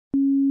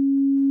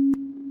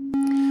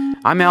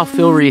I'm Al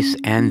Filreis,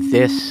 and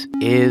this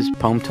is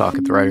Poem Talk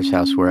at the Writer's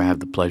House, where I have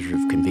the pleasure of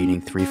convening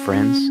three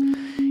friends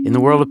in the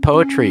world of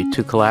poetry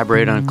to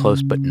collaborate on a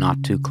close but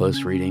not too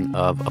close reading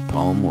of a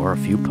poem or a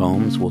few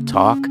poems. We'll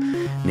talk,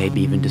 maybe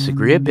even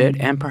disagree a bit,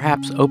 and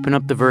perhaps open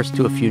up the verse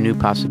to a few new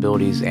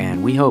possibilities,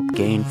 and we hope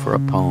gain for a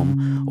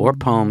poem or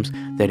poems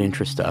that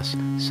interest us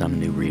some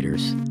new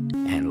readers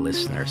and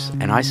listeners.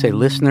 And I say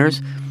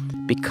listeners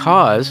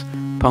because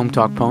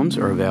PoemTalk poems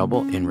are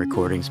available in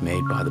recordings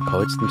made by the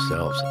poets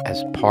themselves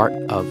as part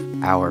of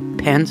our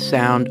Pen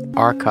Sound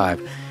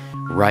archive,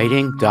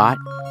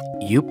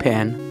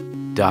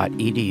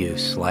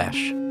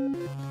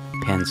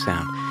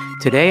 writing.upenn.edu/pensound.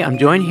 Today, I'm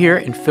joined here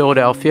in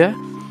Philadelphia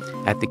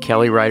at the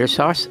Kelly Writer's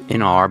House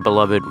in our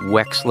beloved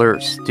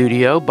Wexler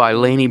studio by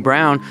Laynie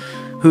Browne,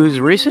 whose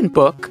recent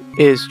book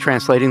is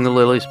Translating the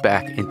Lilies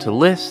Back into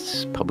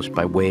Lists, published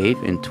by Wave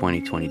in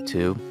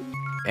 2022,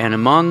 and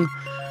among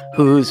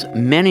whose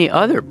many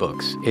other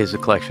books is a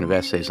collection of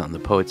essays on the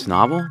Poet's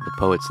Novel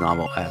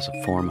as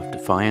a Form of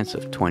Defiance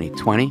of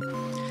 2020,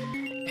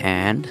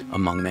 and,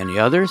 among many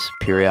others,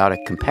 Periodic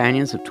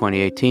Companions of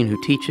 2018,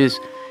 who teaches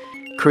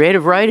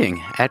creative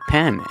writing at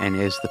Penn and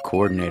is the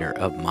coordinator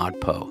of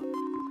ModPo,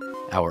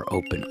 our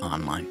open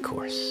online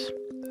course.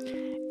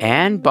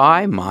 And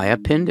by Maya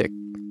Pindyck,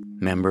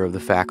 member of the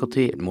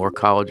faculty at Moore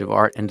College of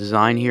Art and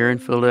Design here in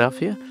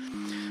Philadelphia,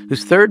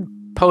 whose third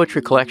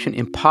poetry collection,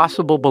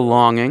 Impossible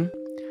Belonging,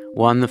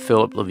 won the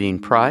Philip Levine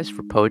Prize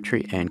for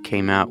Poetry and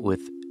came out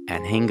with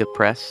Anhinga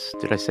Press.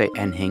 Did I say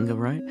Anhinga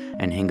right?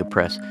 Anhinga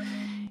Press.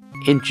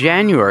 In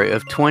January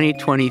of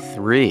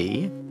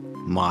 2023,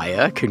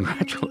 Maya,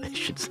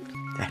 congratulations,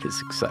 that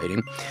is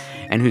exciting,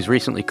 and who's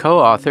recently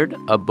co-authored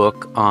a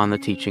book on the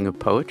teaching of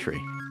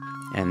poetry.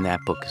 And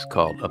that book is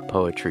called A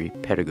Poetry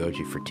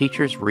Pedagogy for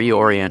Teachers,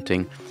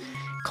 Reorienting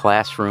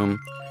Classroom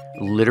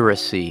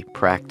Literacy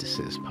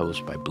Practices,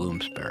 published by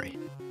Bloomsbury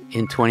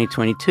in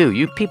 2022.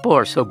 You people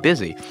are so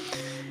busy.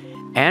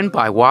 And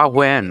by Hoa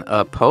Nguyen,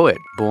 a poet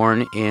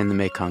born in the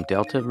Mekong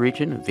Delta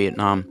region of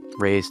Vietnam,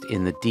 raised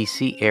in the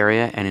D.C.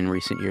 area and in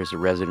recent years a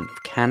resident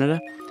of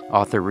Canada,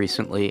 author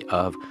recently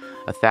of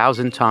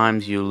 1,000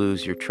 Times You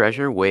Lose Your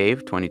Treasure,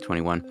 Wave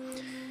 2021,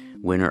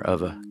 winner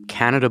of a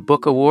Canada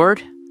Book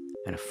Award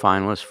and a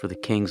finalist for the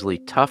Kingsley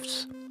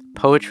Tufts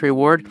Poetry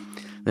Award,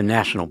 the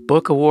National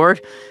Book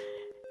Award,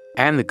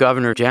 and the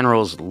Governor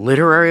General's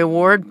Literary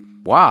Award.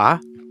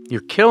 Wow,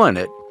 you're killing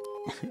it.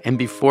 And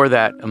before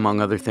that, among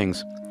other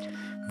things,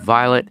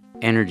 Violet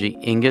Energy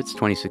Ingots,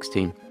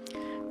 2016,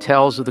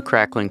 Tells of the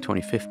Crackling,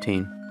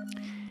 2015,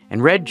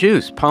 and Red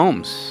Juice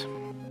Poems,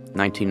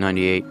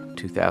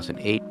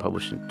 1998-2008,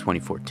 published in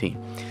 2014,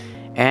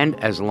 and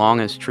As Long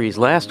as Trees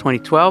Last,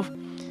 2012,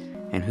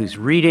 and whose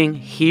reading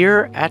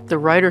here at the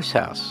Writer's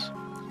House,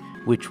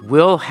 which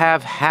will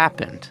have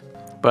happened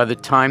by the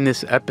time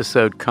this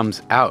episode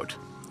comes out,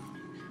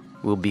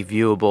 will be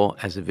viewable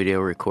as a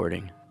video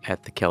recording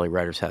at the Kelly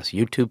Writer's House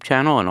YouTube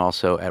channel and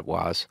also at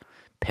Wah's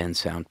Pen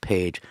Sound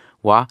page.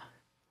 Wah,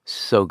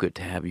 so good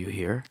to have you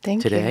here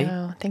today. Thank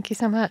you. Thank you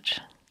so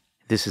much.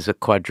 This is a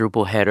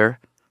quadruple header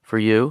for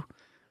you.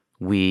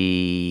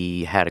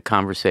 We had a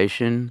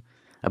conversation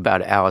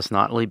about Alice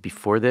Notley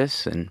before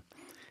this, and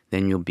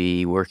then you'll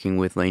be working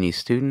with Laynie's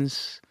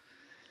students.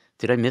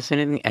 Did I miss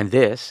anything? And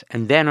this,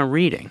 and then a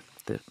reading,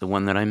 the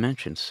one that I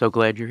mentioned. So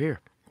glad you're here.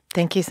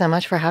 Thank you so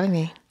much for having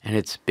me. And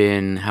it's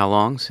been how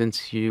long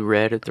since you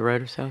read at the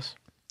Writer's House?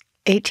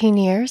 18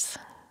 years.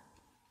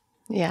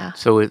 Yeah.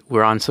 So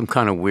we're on some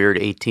kind of weird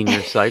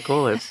 18-year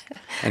cycle?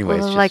 Anyway,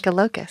 well, it's like a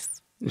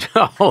locust.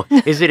 Oh,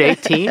 is it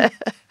 18?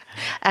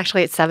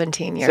 Actually, it's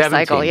 17-year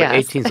cycle, yes. But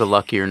 18 is a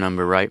luckier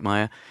number, right,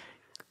 Maya?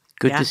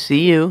 Good to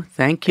see you.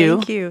 Thank you.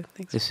 Thank you.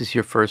 Thanks. This is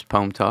your first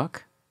Poem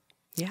Talk.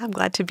 Yeah, I'm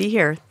glad to be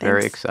here. Thanks.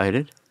 Very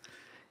excited.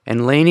 And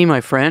Laynie,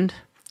 my friend.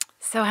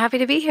 So happy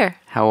to be here.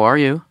 How are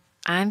you?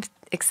 I'm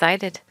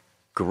excited.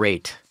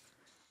 Great.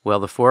 Well,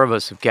 the four of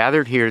us have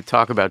gathered here to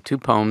talk about two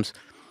poems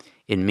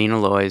in Mina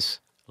Loy's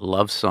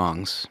Love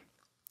Songs,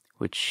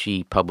 which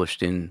she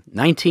published in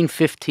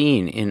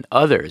 1915 in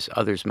Others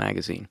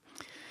magazine,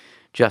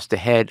 just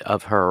ahead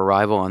of her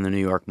arrival on the New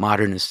York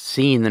modernist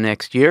scene the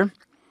next year.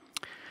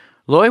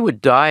 Loy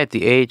would die at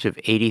the age of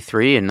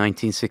 83 in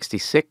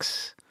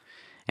 1966,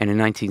 and in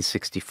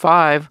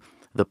 1965,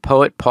 the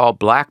poet Paul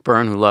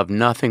Blackburn, who loved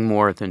nothing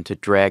more than to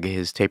drag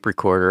his tape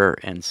recorder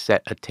and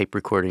set a tape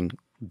recording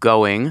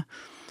going,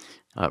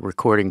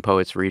 recording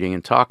poets reading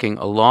and talking,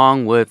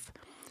 along with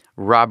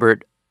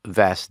Robert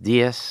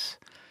Vasdias,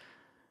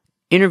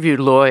 interviewed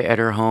Loy at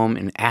her home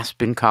in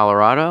Aspen,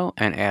 Colorado,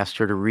 and asked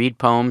her to read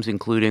poems,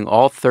 including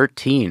all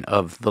 13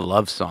 of the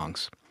love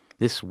songs.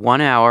 This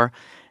 1 hour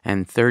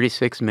and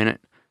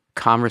 36-minute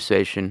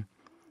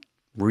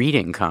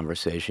reading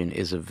conversation,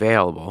 is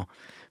available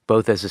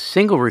both as a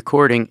single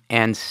recording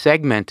and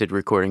segmented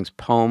recordings,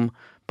 poem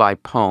by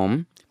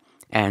poem,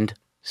 and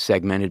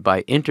segmented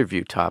by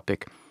interview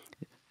topic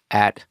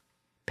at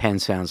Pen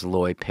Sound's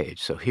Loy page.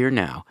 So here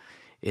now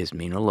is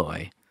Mina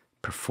Loy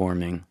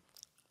performing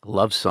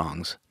Love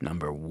Songs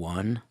number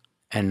 1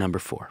 and number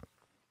 4.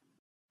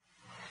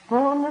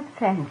 spawn of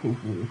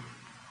fantasies,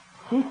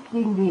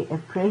 sifting the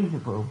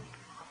appraisable.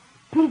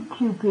 Pig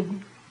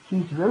Cupid,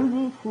 she's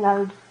rosy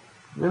snout,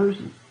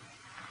 rosy,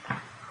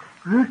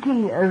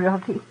 rooting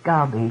erotic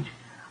garbage.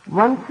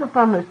 Once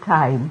upon a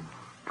time,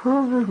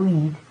 pull the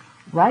weed,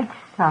 white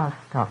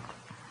star-topped,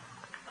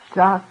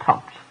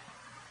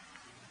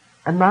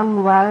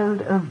 among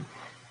wild oats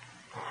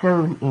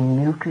sown in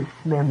mucous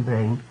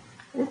membrane.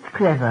 It's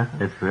clever.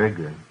 It's very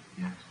good.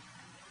 Yes.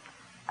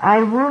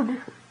 I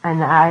would an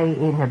eye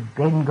in a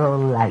Bengal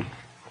light,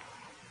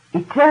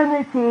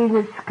 eternity in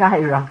a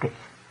skyrocket,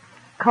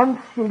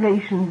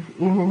 constellations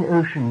in an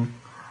ocean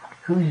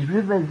whose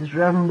rivers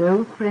run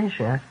no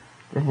fresher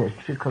than a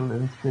trickle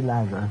of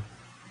saliva.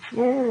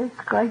 Yeah,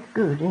 it's quite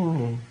good,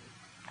 isn't it?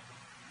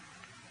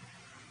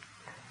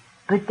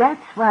 But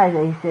that's why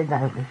they said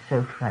I was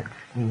so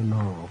frightfully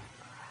immoral.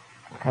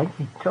 I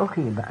fancied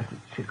talking about a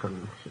trickle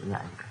of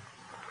saliva.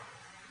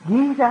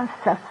 These are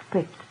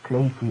suspect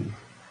places.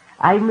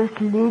 I must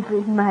live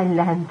in my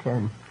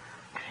lantern,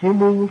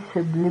 trimming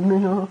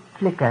subliminal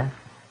flicker,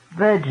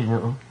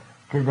 virginal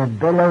to the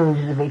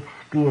bellows of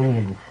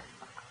experience.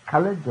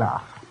 Colored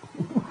glass.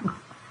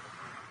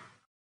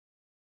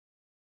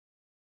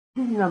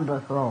 This is number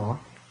 4.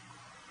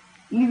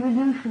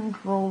 Evolution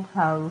falls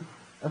foul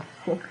of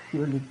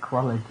sexual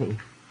equality.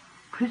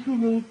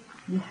 Prettily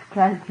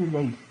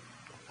miscalculate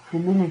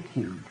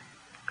similitude.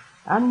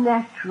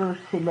 Unnatural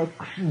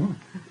selection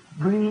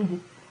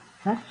breed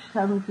such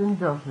sons and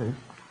daughters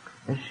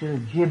as shall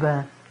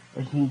gibber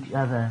at each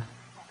other.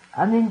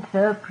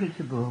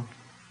 Uninterpretable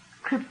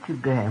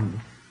cryptograms,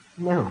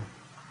 no,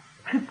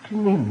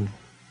 cryptonyms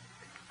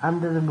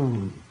under the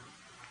moon.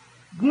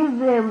 Give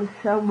them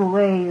some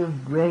way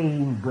of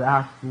brain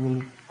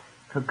brasserie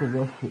for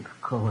caressive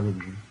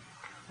calling,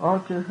 or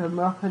to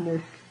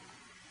homogeneous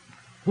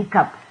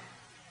hiccups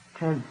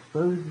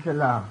transpose the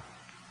laugh.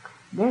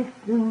 Let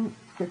them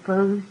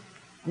suppose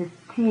that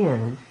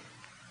tears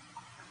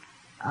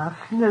are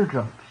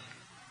snowdrops,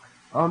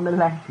 or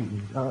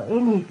molasses, or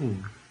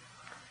anything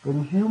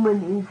than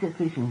human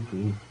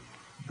insufficiencies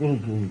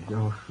begging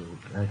dorsal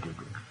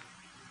vertebrae.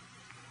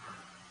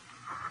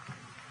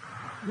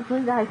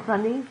 Isn't that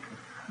funny?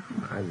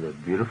 They're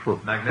beautiful.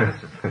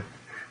 Magnificent.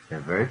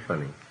 They're very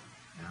funny.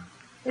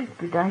 Yes,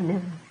 but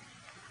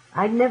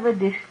I never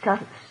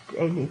discussed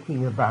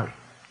anything about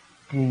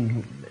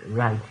doing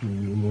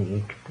writing in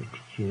any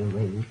particular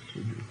way. It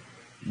should be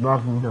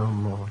modern or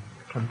more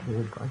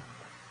contemporary.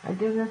 I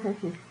don't know what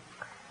it is.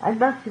 I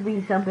must have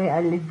been something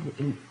I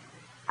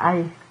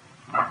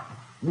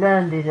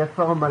learned in a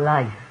former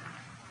life.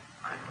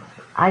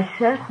 I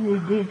certainly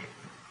did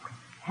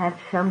have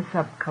some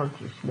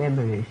subconscious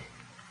memories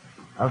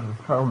of a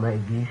former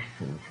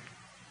existence.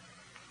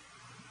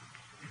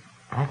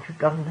 I've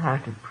forgotten how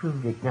to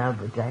prove it now,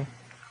 but I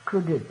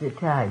could at the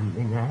time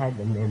when I had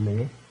the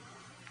memory.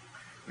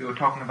 We were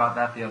talking about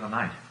that the other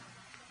night.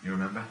 You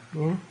remember?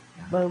 Yeah?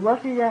 Well,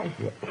 what did I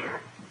say?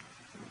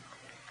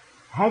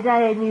 Had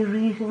I any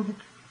reason?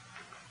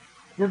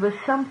 There was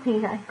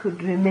something I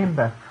could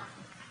remember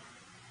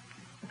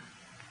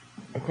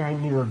that I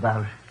knew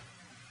about,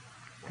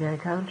 but I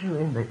can't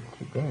remember it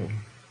today.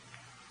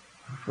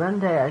 One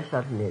day I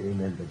suddenly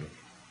remembered it.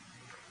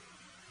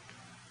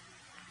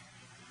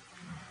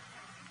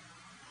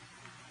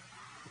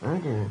 I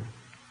don't know.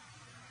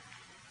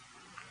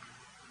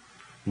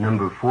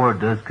 Number 4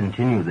 does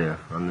continue there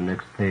on the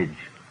next page,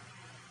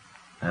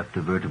 after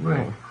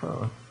vertebrae. Yes,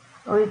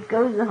 oh, it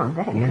goes on,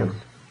 thank you.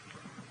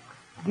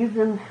 Give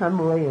them some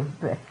way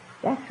of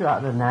that's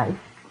rather nice.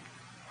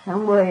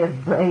 Some way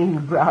of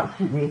brain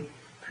brasserie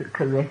for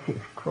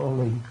caressive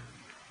calling.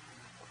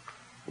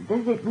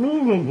 Does it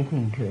mean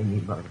anything to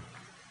anybody?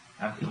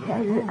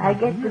 Absolutely. I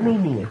get the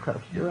meaning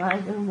across, do I? I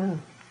don't know.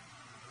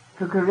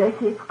 For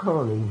caressive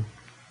calling,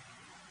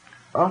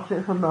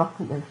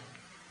 autohomogeneous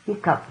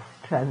hiccups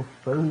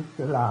transpose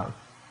the laugh.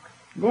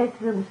 Let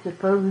them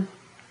suppose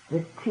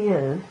that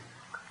tears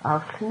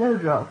are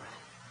snowdrops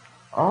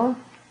or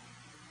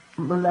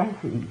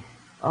molasses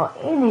or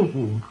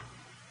anything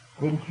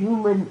than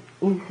human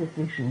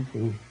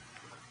insufficiencies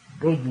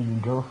begging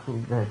dorsal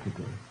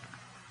vertebrae.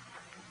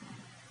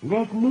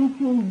 Let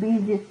meeting be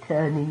the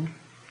turning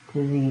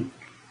to the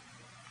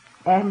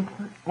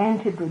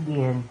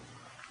antipodean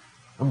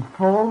and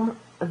form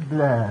a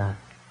blur,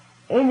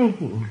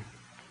 anything,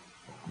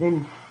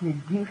 then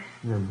seduce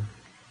them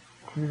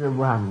to the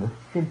one with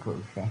simple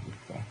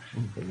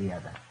satisfaction for the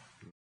other.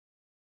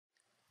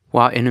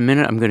 Well, in a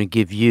minute, I'm going to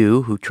give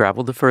you, who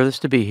traveled the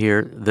furthest to be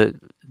here, the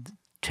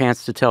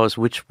chance to tell us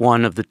which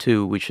one of the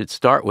two we should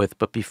start with.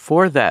 But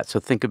before that, so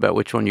think about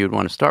which one you'd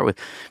want to start with.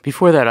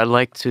 Before that, I'd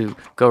like to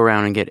go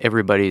around and get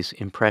everybody's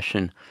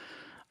impression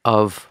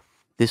of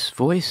this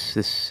voice,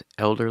 this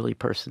elderly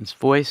person's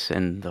voice,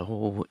 and the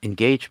whole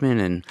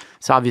engagement. And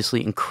it's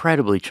obviously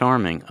incredibly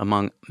charming,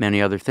 among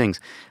many other things.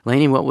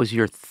 Laynie, what was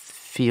your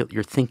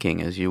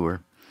thinking as you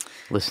were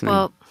listening?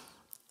 Well,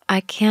 I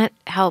can't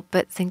help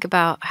but think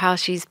about how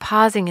she's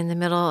pausing in the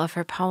middle of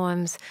her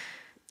poems,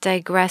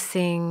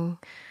 digressing,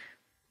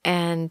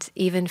 and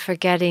even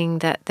forgetting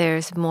that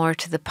there's more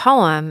to the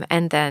poem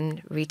and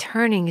then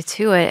returning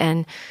to it.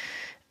 And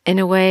in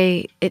a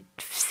way, it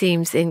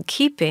seems in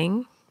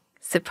keeping,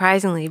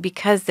 surprisingly,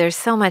 because there's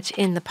so much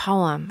in the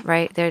poem,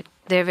 right? They're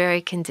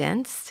very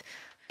condensed.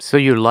 So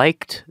you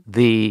liked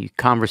the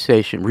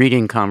conversation,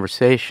 reading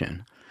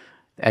conversation,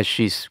 as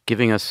she's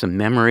giving us some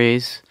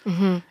memories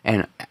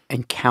and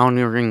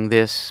encountering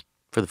this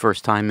for the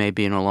first time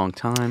maybe in a long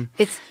time.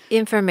 It's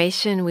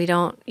information we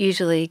don't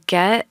usually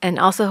get, and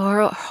also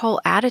her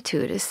whole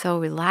attitude is so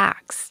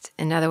relaxed.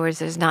 In other words,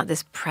 there's not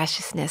this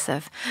preciousness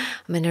of,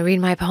 I'm going to read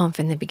my poem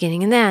from the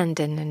beginning and end,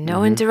 and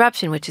no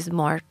interruption, which is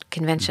more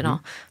conventional.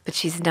 But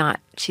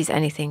she's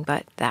anything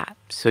but that.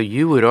 So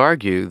you would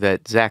argue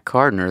that Zach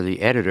Gardner,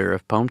 the editor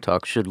of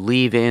PoemTalk, should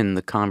leave in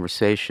the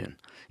conversation,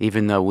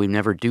 even though we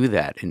never do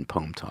that in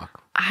PoemTalk.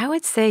 I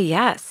would say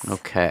yes.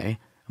 Okay.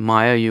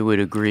 Maya, you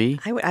would agree?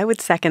 I would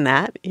second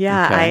that.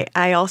 Yeah, Okay.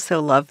 I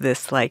also love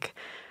this like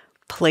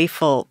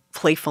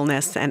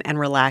playfulness and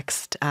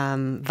relaxed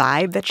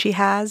vibe that she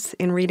has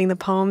in reading the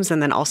poems,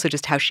 and then also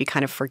just how she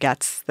kind of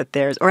forgets that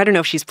there's, or I don't know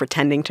if she's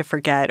pretending to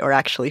forget or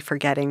actually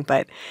forgetting,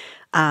 but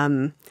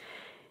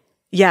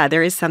yeah,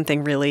 there is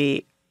something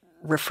really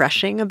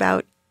refreshing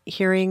about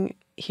hearing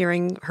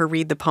her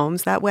read the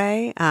poems that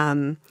way.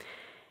 And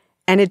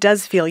it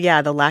does feel,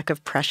 the lack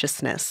of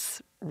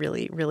preciousness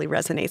really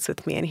resonates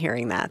with me in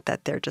hearing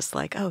that they're just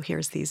like, oh,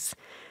 here's these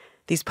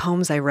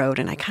poems I wrote,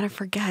 and I kind of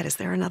forget, is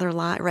there another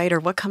line, right? Or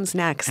what comes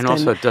next? And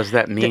also, does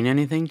that mean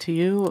anything to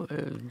you?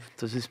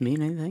 Does this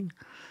mean anything?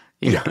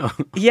 You know?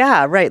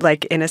 Yeah, right.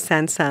 Like in a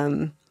sense,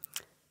 I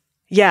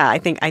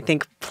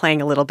think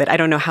playing a little bit, I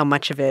don't know how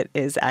much of it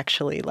is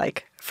actually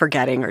like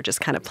forgetting or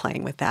just kind of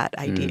playing with that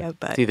idea.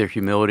 But It's either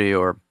humility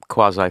or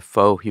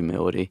quasi-faux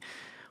humility.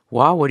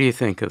 Wow, what do you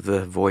think of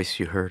the voice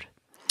you heard?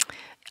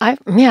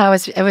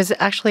 It was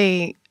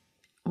actually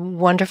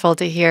wonderful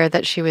to hear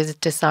that she was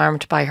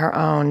disarmed by her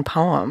own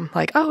poem.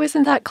 Like, oh,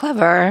 isn't that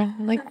clever?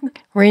 Like,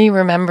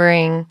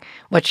 remembering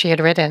what she had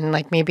written,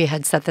 like maybe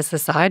had set this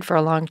aside for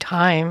a long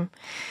time.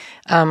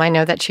 I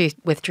know that she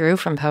withdrew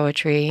from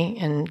poetry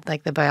and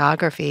like the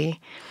biography.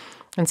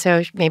 And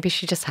so maybe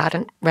she just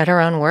hadn't read her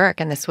own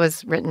work. And this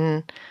was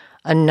written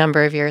a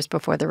number of years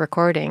before the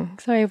recording.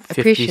 So I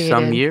appreciate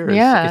 50-some it. years.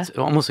 Yeah. It's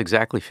almost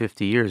exactly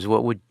 50 years.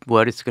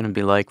 What it's going to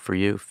be like for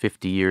you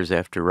 50 years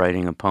after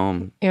writing a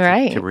poem You're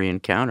right. to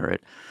re-encounter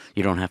it?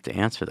 You don't have to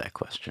answer that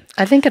question.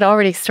 I think it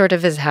already sort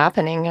of is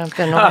happening. I've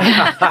been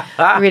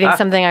reading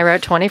something I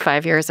wrote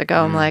 25 years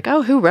ago. I'm like,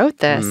 oh, who wrote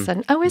this?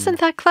 And, oh,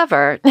 isn't that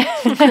clever?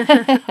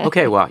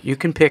 Okay, well, you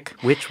can pick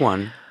which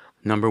one,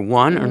 number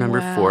 1 or number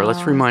 4.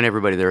 Let's remind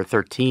everybody there are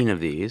 13 of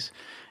these,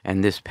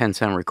 and this pen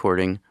sound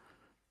recording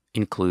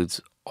includes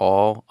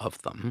all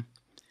of them.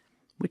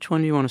 Which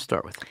one do you want to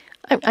start with?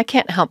 I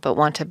can't help but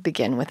want to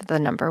begin with the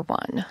number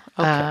 1.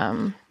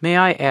 Okay. May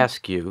I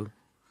ask you,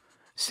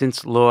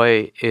 since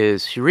Loy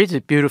she reads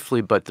it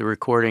beautifully, but the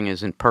recording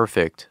isn't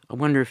perfect, I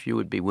wonder if you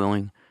would be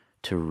willing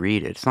to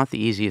read it. It's not the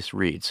easiest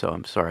read, so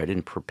I'm sorry I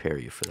didn't prepare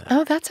you for that.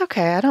 Oh, that's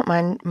okay. I don't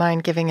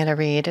mind giving it a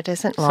read. It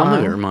isn't long. Some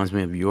of it reminds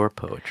me of your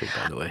poetry,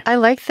 by the way. I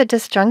like the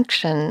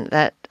disjunction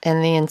that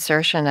and the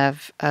insertion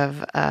of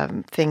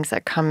things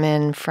that come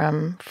in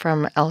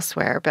from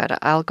elsewhere, but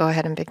I'll go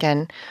ahead and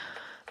begin.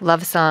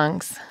 Love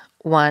songs,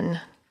 1.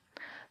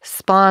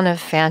 Spawn of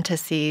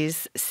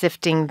fantasies,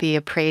 sifting the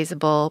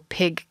appraisable,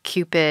 pig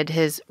Cupid,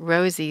 his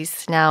rosy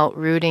snout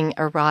rooting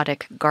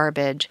erotic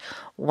garbage.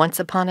 Once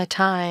upon a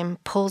time,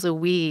 pulls a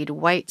weed,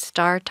 white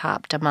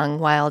star-topped among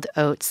wild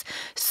oats,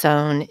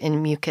 sown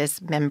in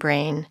mucous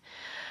membrane.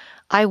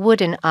 I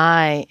would an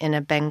eye in a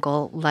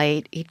Bengal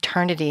light,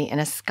 eternity in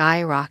a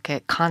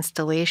skyrocket,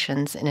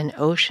 constellations in an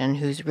ocean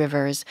whose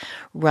rivers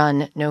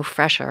run no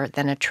fresher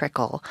than a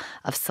trickle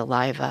of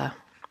saliva.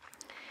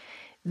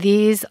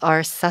 These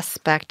are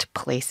suspect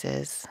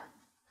places.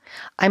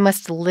 I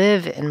must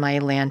live in my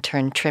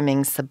lantern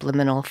trimming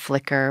subliminal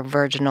flicker,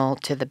 virginal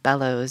to the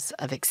bellows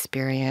of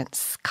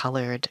experience,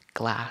 colored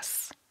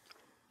glass.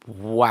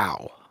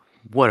 Wow.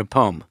 What a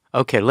poem.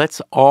 Okay,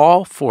 let's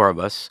all 4 of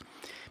us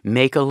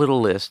make a little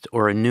list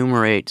or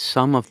enumerate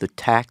some of the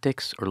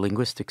tactics or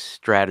linguistic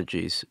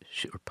strategies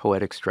or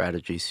poetic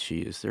strategies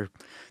she used. There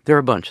are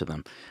a bunch of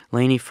them.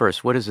 Laynie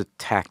first, what is a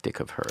tactic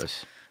of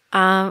hers?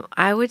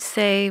 I would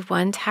say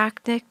one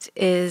tactic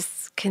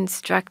is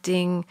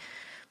constructing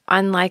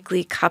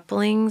unlikely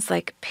couplings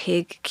like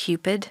pig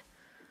Cupid.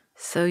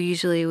 So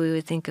usually we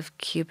would think of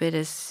Cupid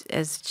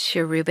as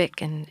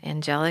cherubic and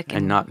angelic.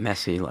 And not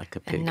messy like a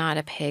pig. And not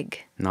a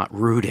pig. Not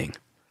rooting.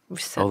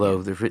 So,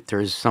 Although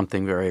there is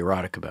something very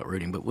erotic about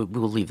rooting, but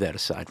we'll leave that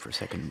aside for a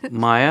second.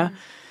 Maya,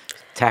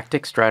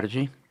 tactic,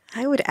 strategy?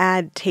 I would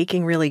add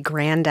taking really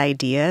grand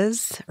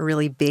ideas,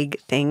 really big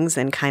things,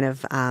 and kind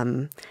of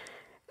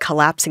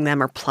collapsing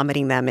them or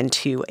plummeting them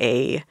into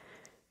a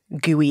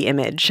gooey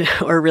image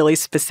or really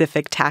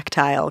specific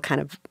tactile kind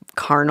of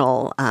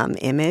carnal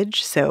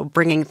image. So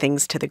bringing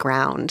things to the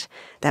ground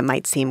that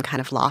might seem kind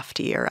of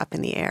lofty or up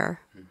in the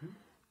air.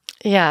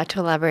 Yeah, to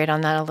elaborate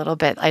on that a little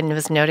bit, I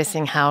was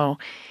noticing how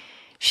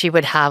she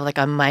would have like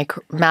a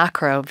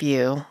macro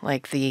view,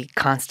 like the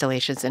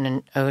constellations in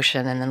an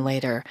ocean, and then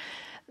later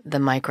the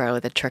micro,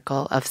 the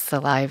trickle of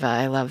saliva.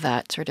 I love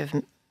that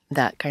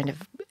that kind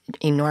of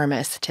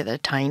enormous to the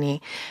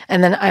tiny.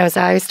 And then I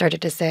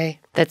started to say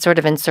that sort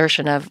of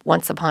insertion of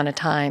once upon a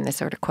time, this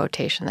sort of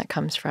quotation that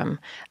comes from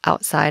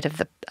outside of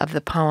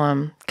the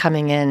poem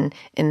coming in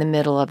the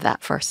middle of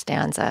that first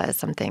stanza is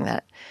something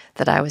that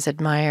I was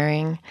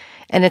admiring.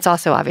 And it's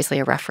also obviously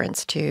a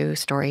reference to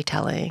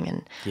storytelling and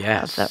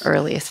of the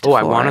earliest forms.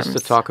 I want us to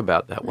talk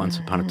about that once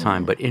upon a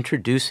time, but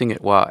introducing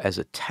it as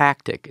a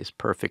tactic is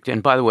perfect.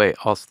 And by the way,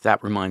 also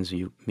that reminds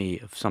me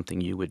of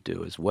something you would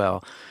do as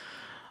well.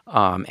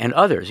 And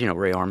others,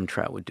 Ray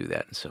Armantrout would do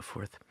that and so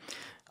forth.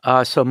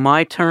 So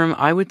my term,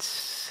 I would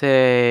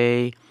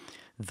say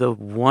the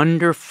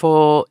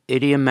wonderful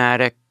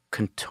idiomatic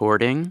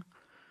contorting,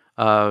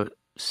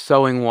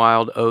 sowing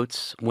wild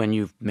oats. When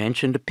you've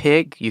mentioned a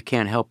pig, you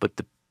can't help but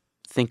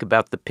think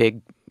about the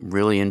pig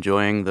really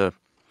enjoying the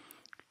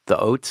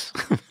oats,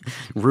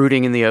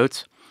 rooting in the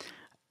oats,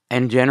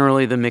 and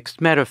generally the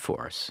mixed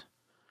metaphors,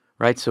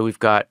 right? So we've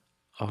got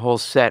a whole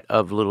set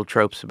of little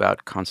tropes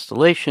about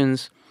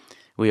constellations.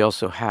 We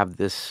also have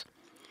this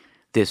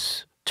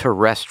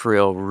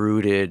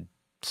terrestrial-rooted,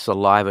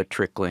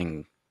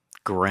 saliva-trickling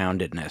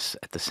groundedness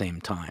at the same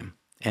time.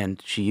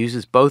 And she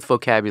uses both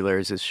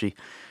vocabularies as she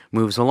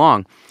moves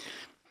along.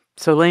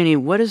 So, Laynie,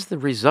 what is the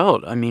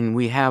result? I mean,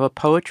 we have a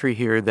poetry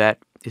here that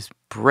is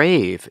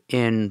brave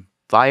in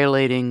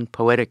violating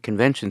poetic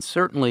conventions,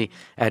 certainly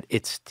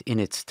in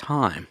its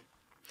time.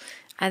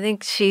 I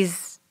think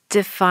she's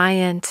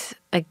defiant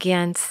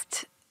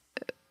against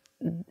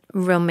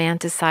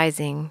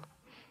romanticizing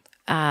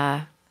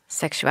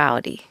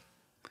sexuality.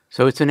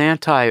 So it's an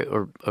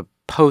or a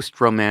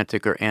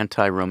post-romantic or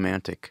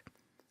anti-romantic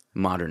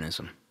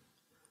modernism.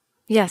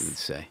 Yes. You would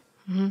say.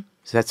 Mm-hmm.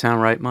 Does that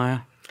sound right,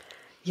 Maya?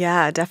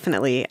 Yeah,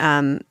 definitely.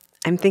 I'm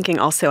thinking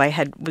also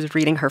was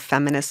reading her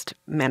feminist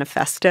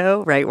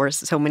manifesto, right, where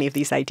so many of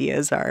these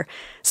ideas are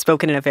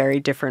spoken in a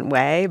very different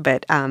way.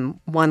 But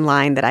one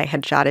line that I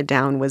had jotted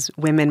down was,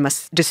 women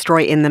must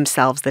destroy in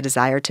themselves the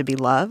desire to be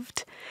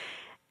loved.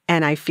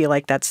 And I feel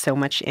like that's so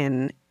much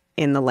in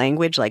the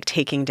language, like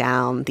taking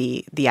down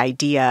the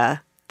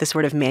idea, the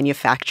sort of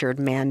manufactured,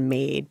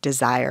 man-made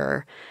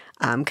desire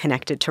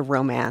connected to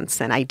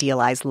romance and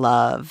idealized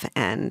love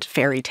and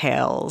fairy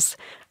tales,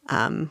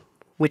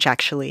 which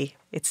actually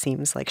it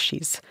seems like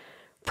she's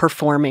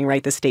performing,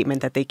 right, the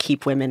statement that they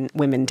keep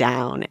women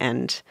down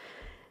and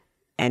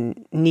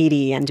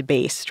needy and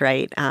debased,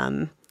 right?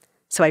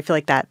 So I feel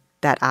like that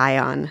eye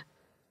on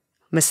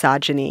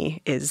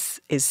misogyny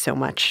is so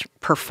much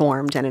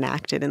performed and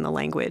enacted in the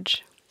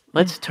language.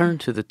 Let's turn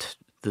to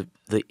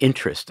the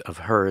interest of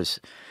hers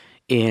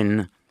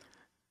in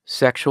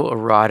sexual,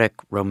 erotic,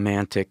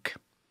 romantic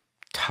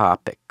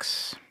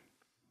topics.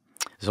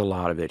 There's a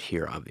lot of it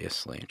here,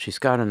 obviously. And she's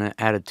got an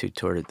attitude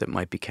toward it that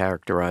might be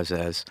characterized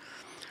as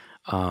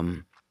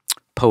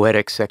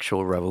poetic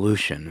sexual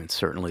revolution, and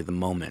certainly the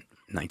moment,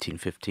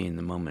 1915,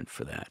 the moment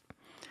for that.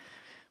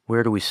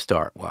 Where do we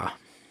start, Hoa?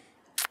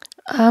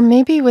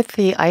 Maybe with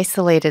the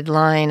isolated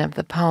line of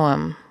the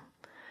poem.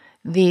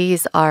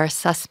 These are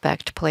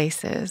suspect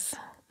places.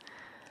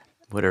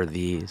 What are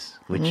these?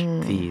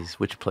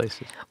 Which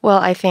places? Well,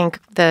 I think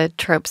the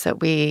tropes that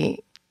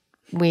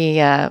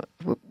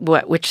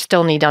which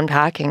still need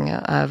unpacking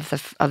of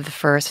the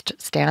first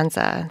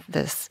stanza.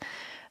 This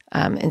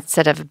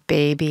instead of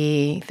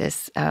baby,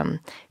 this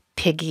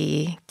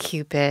piggy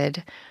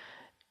Cupid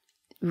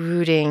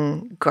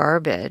rooting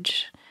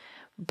garbage,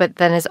 but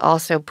then is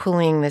also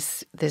pulling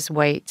this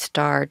white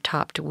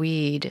star-topped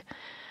weed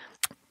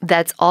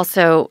that's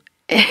also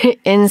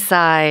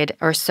inside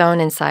or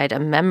sewn inside a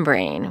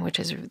membrane, which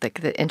is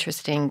like the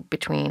interesting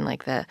between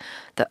like the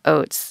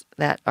oats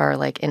that are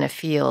like in a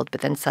field,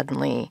 but then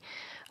suddenly,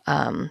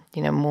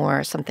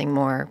 something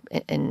more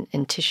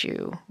in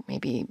tissue,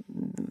 maybe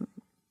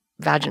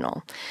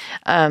vaginal.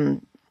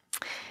 And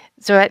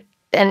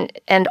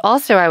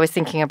also I was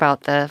thinking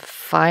about the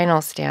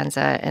final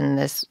stanza and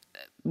this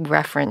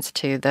reference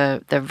to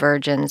the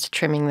virgins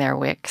trimming their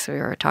wicks.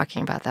 We were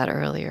talking about that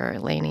earlier,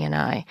 Laynie and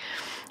I,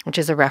 which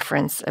is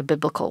a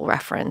biblical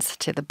reference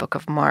to the book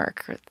of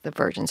Mark, the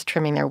virgins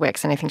trimming their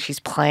wicks. And I think she's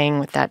playing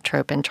with that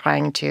trope and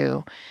trying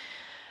to,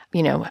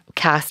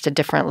 cast a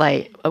different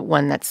light,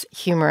 one that's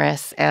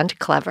humorous and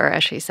clever,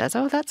 as she says.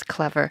 Oh, that's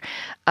clever.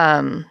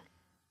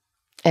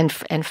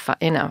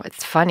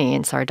 It's funny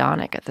and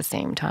sardonic at the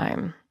same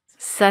time.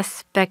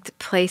 Suspect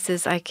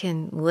places I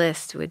can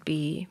list would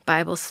be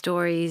Bible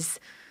stories,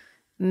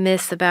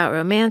 myths about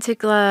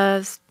romantic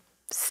loves,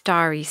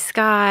 starry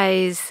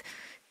skies,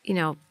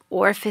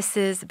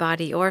 orifices,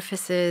 body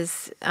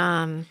orifices.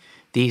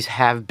 These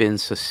have been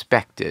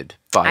suspected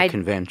by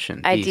convention.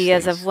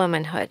 Ideas of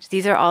womanhood.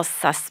 These are all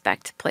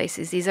suspect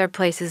places. These are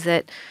places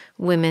that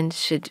women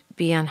should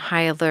be on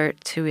high alert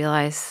to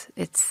realize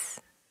it's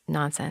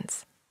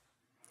nonsense.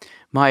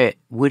 Maya,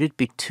 would it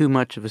be too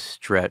much of a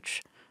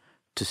stretch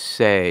to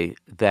say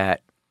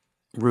that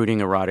rooting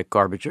erotic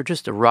garbage, or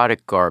just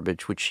erotic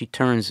garbage, which she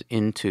turns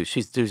into,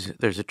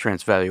 there's a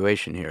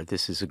transvaluation here.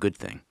 This is a good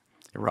thing,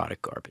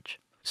 erotic garbage,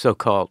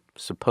 so-called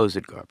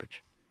supposed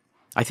garbage,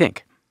 I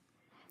think.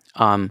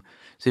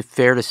 Is it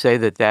fair to say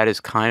that that is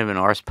kind of an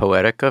ars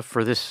poetica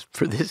for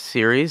this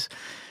series,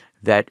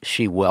 that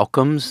she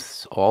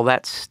welcomes all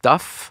that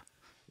stuff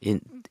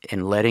in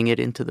letting it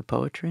into the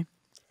poetry?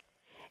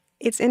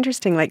 It's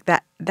interesting, like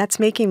that's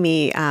making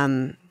me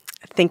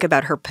think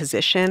about her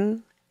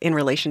position in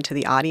relation to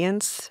the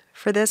audience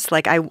for this.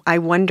 Like, I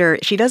wonder,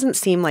 she doesn't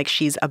seem like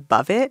she's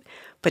above it,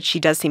 but she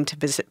does seem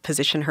to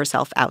position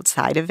herself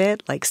outside of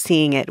it, like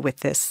seeing it with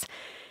this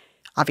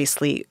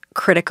obviously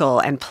critical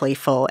and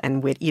playful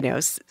and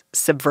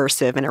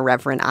subversive and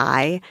irreverent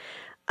eye.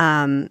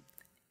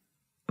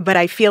 But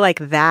I feel like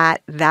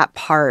that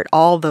part,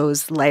 all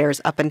those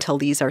layers up until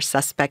these are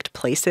suspect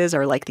places,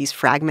 are like these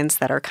fragments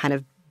that are kind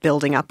of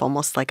building up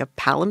almost like a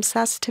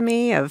palimpsest to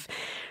me of,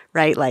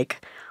 right,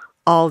 like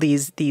all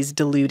these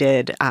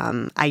diluted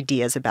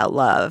ideas about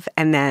love.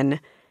 And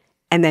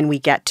then we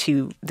get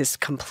to this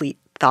complete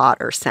thought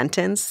or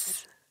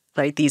sentence,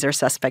 right? These are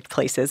suspect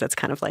places. That's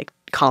kind of like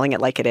calling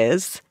it like it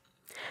is.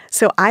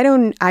 So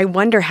I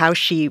wonder how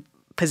she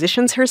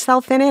positions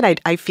herself in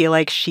it. I feel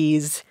like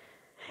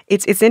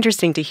it's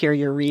interesting to hear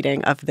your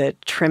reading of the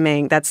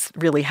trimming. That's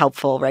really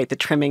helpful, right? The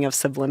trimming of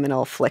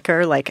subliminal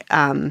flicker. Like,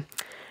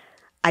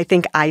 I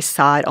think I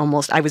saw it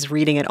almost, I was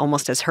reading it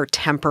almost as her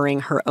tempering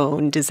her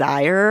own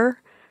desire.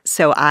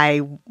 So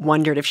I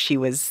wondered if she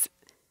was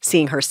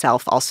seeing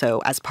herself also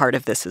as part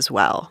of this as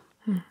well.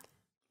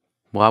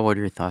 Well, what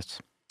are your thoughts?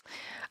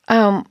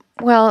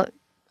 Well,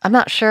 I'm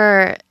not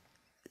sure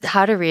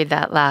how to read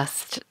that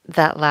last.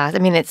 I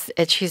mean,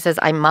 she says,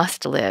 I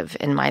must live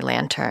in my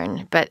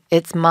lantern, but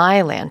it's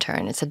my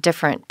lantern. It's a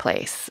different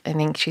place. I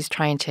think she's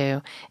trying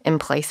to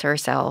emplace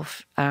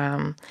herself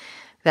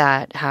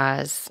that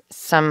has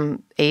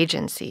some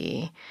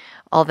agency,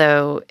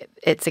 although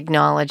it's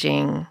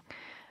acknowledging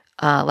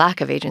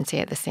lack of agency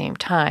at the same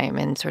time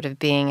and sort of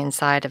being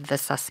inside of the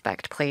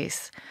suspect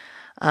place.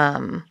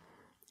 But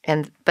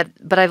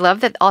I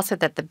love that also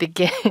that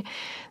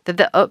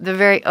the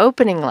very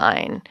opening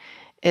line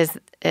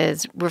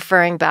is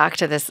referring back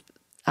to this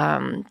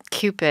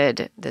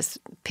Cupid, this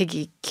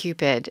piggy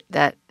Cupid,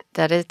 that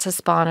it's a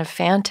spawn of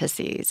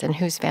fantasies, and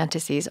whose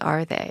fantasies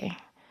are they?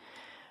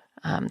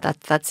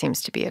 That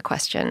seems to be a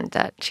question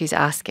that she's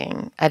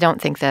asking. I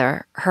don't think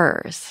they're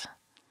hers.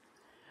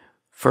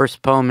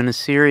 First poem in a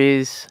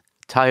series,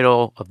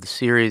 title of the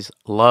series,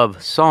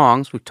 Love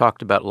Songs. We've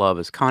talked about love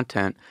as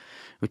content.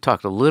 We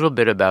talked a little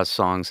bit about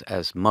songs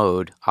as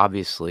mode.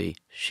 Obviously,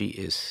 she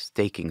is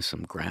staking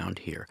some ground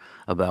here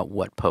about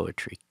what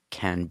poetry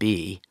can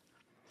be.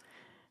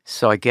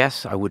 So I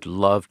guess I would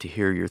love to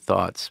hear your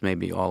thoughts,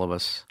 maybe all of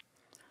us,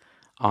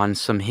 on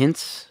some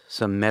hints,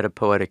 some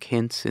metapoetic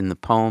hints in the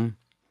poem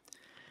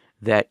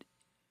that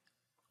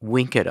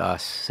wink at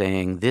us,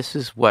 saying, this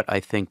is what I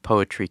think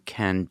poetry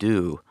can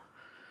do,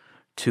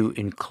 to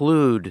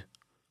include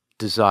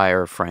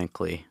desire,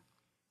 frankly.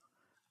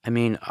 I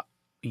mean,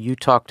 you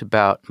talked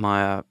about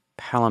my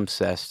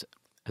palimpsest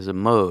as a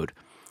mode.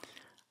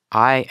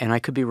 And I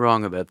could be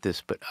wrong about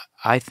this, but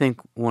I think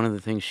one of the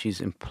things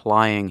she's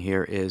implying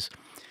here is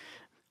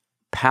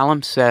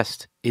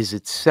palimpsest is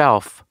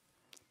itself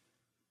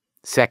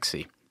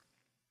sexy.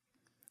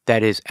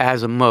 That is,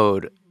 as a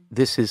mode,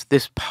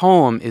 this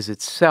poem is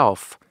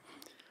itself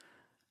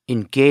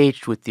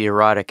engaged with the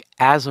erotic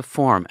as a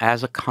form,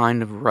 as a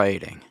kind of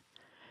writing.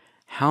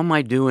 How am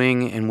I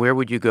doing, and where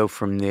would you go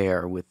from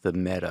there with the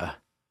meta?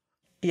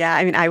 Yeah,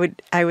 I mean,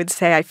 I would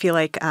say I feel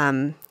like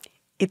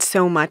it's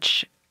so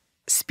much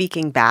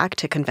speaking back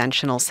to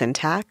conventional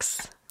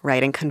syntax,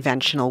 right, and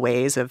conventional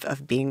ways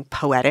of being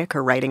poetic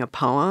or writing a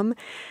poem,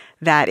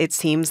 that it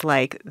seems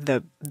like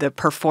the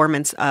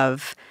performance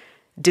of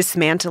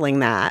dismantling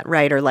that,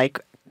 right, or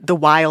like the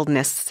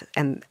wildness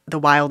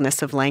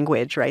of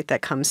language, right,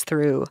 that comes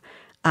through,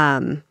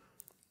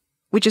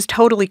 which is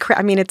totally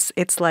I mean,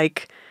 it's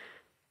like,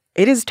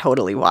 it is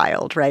totally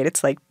wild, right?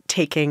 It's like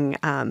taking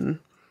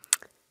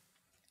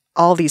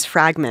all these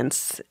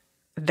fragments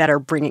that are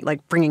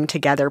bringing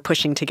together,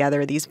 pushing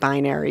together these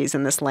binaries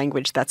and this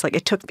language that's like,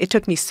 it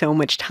took me so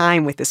much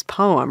time with this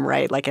poem,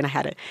 right? Like, and I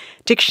had a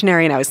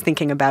dictionary and I was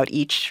thinking about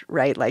each,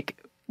 right,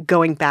 like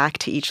going back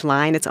to each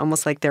line. It's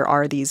almost like there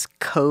are these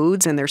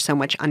codes and there's so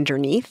much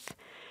underneath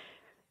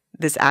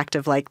this act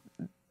of like,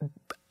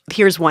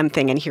 here's one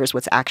thing and here's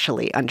what's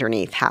actually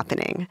underneath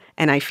happening.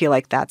 And I feel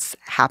like that's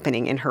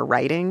happening in her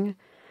writing.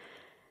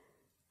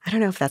 I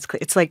don't know if that's clear.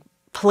 It's like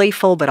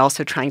playful, but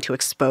also trying to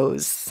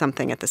expose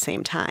something at the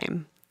same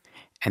time.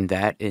 And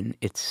that in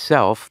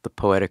itself, the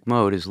poetic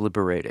mode, is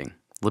liberating.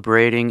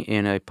 Liberating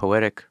in a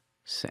poetic,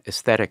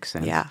 aesthetic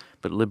sense, yeah,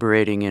 but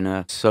liberating in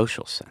a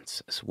social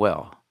sense as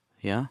well.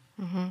 Yeah?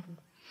 Mm-hmm.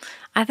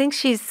 I think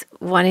she's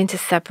wanting to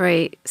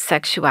separate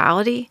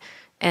sexuality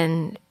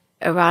and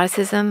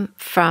eroticism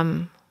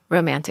from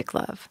romantic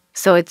love.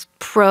 So it's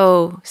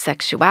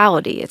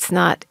pro-sexuality. It's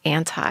not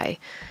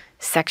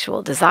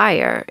anti-sexual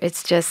desire.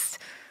 It's just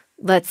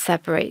let's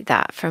separate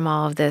that from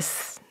all of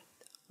this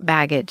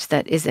baggage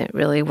that isn't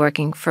really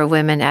working for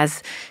women,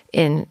 as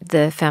in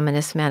the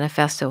Feminist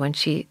Manifesto, when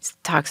she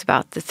talks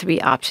about the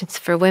 3 options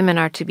for women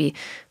are to be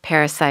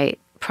parasite,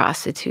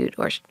 prostitute,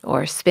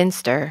 or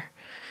spinster.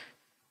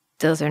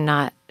 Those are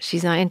not,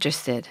 she's not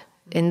interested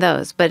in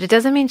those. But it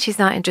doesn't mean she's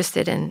not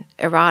interested in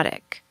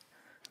erotic.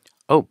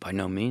 Oh, by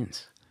no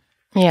means.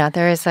 Yeah,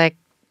 there is like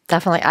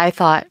definitely, I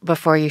thought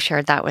before you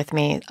shared that with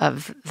me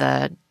of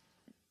the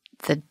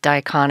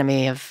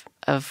dichotomy of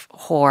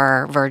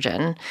whore,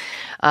 virgin.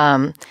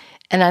 And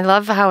I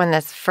love how in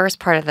this first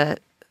part of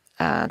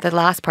the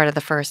last part of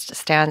the first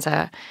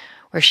stanza,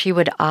 where she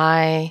would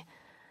eye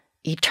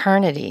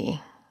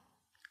eternity,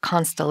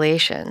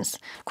 constellations.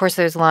 Of course,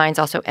 those lines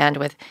also end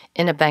with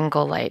in a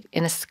Bengal light,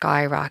 in a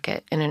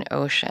skyrocket, in an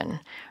ocean,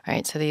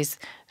 right? So these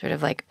sort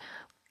of like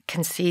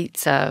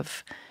conceits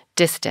of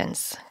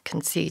distance,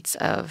 conceits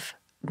of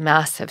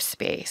massive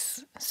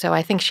space. So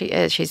I think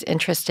she's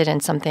interested in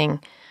something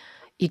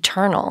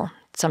eternal,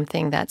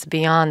 something that's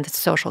beyond the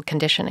social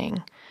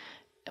conditioning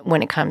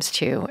when it comes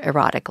to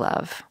erotic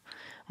love,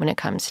 when it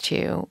comes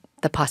to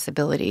the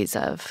possibilities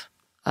of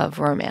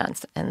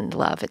romance and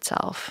love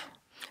itself.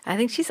 I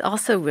think she's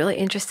also really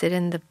interested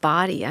in the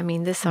body. I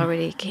mean, this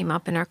already came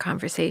up in our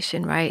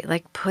conversation, right?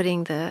 Like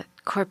putting the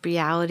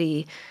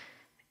corporeality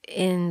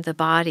in the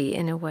body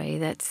in a way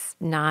that's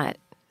not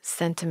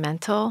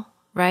sentimental,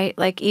 right?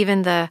 Like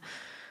even the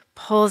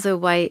poles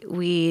of white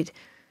weed,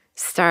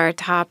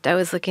 star-topped. I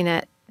was looking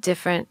at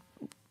different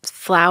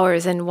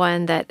flowers, and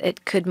one that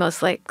it could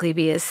most likely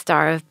be a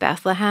Star of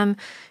Bethlehem,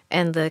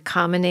 and the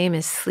common name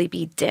is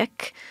Sleepy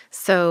Dick.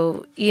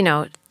 So,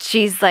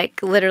 she's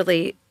like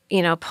literally,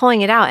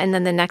 pulling it out. And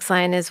then the next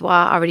line is, well,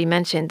 I already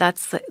mentioned,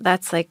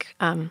 that's like,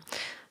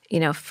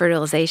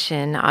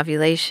 fertilization,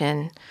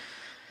 ovulation.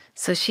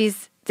 So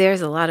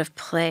there's a lot of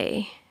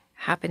play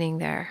happening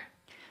there.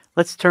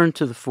 Let's turn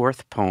to the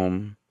 4th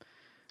poem.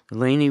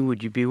 Laynie,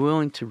 would you be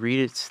willing to read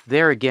it? It's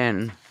there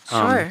again.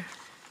 Sure.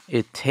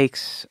 It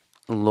takes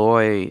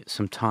Loy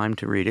some time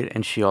to read it,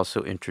 and she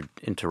also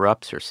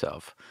interrupts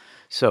herself.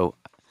 So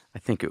I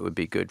think it would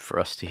be good for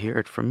us to hear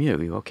it from you.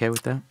 You okay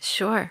with that?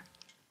 Sure.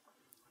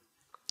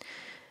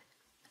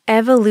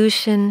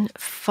 Evolution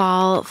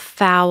fall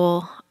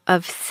foul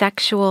of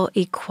sexual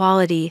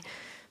equality,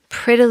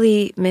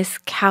 prettily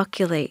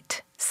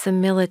miscalculate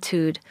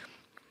similitude.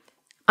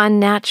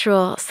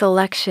 Unnatural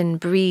selection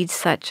breeds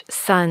such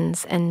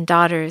sons and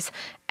daughters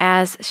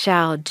as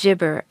shall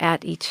gibber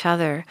at each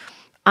other,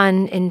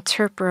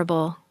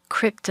 uninterpretable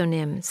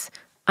cryptonyms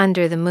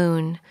under the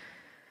moon.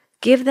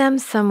 Give them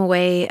some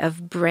way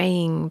of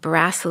braying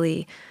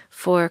brassily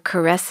for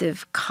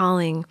caressive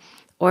calling,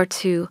 or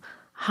to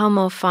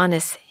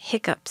homophonous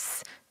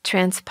hiccups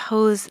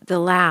transpose the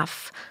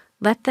laugh.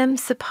 Let them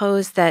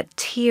suppose that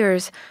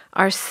tears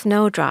are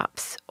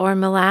snowdrops or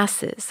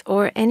molasses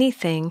or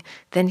anything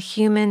than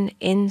human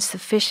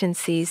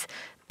insufficiencies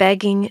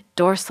begging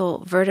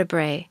dorsal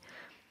vertebrae.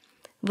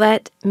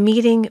 Let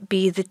meeting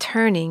be the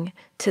turning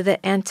to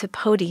the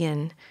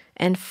antipodian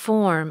and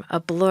form a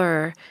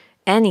blur,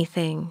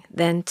 anything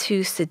than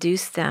to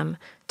seduce them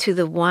to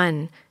the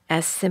one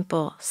as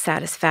simple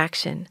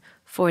satisfaction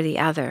for the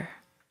other.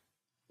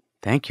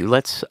 Thank you.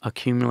 Let's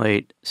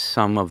accumulate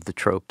some of the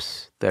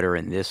tropes that are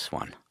in this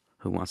one.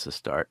 Who wants to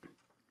start?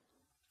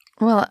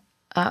 Well,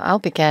 I'll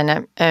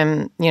begin.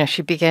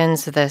 She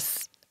begins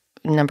this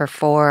number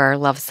 4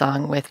 love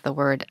song with the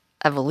word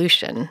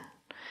evolution,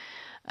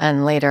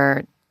 and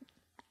later,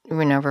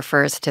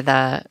 refers to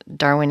the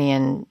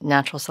Darwinian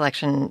natural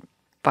selection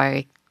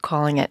by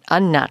calling it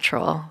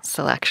unnatural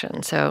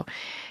selection. So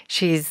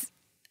she's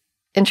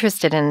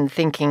interested in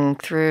thinking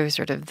through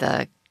sort of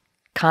the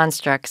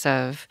constructs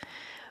of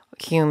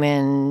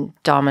human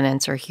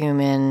dominance or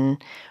human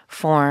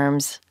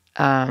forms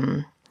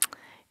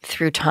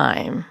through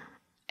time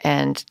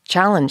and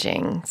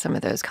challenging some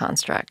of those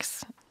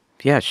constructs.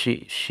 Yeah,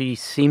 she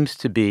seems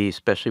to be,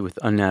 especially with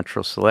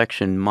unnatural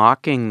selection,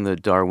 mocking the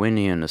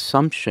Darwinian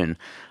assumption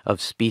of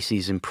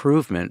species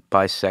improvement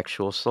by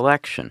sexual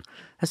selection.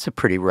 That's a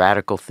pretty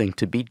radical thing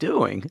to be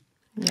doing.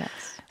 Yes.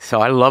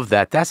 So I love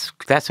that. That's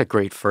a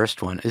great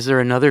first one. Is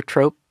there another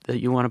trope that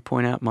you want to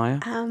point out, Maya?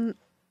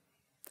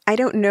 I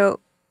don't know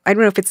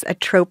if it's a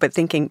trope, but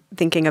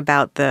thinking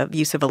about the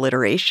use of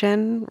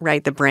alliteration,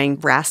 right? The braying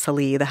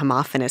brassily, the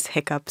homophonous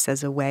hiccups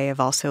as a way of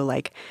also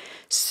like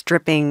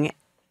stripping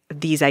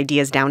these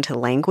ideas down to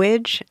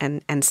language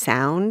and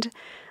sound.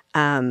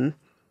 And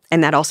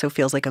that also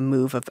feels like a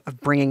move of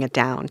bringing it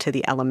down to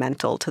the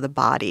elemental, to the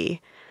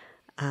body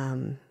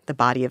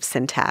of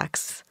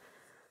syntax.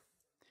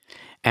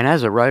 And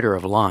as a writer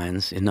of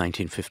lines in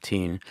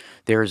 1915,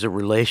 there is a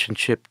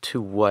relationship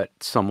to what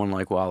someone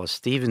like Wallace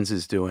Stevens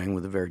is doing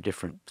with a very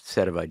different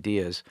set of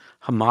ideas.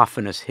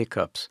 Homophonous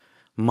hiccups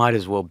might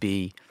as well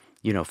be,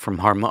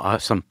 from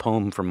some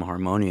poem from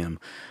Harmonium.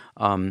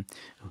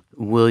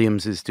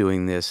 Williams is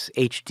doing this.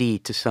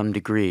 HD to some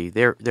degree.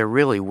 They're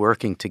really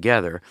working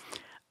together.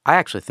 I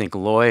actually think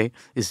Loy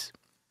is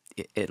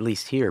at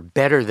least here,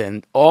 better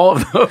than all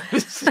of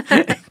those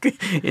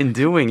in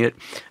doing it.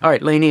 All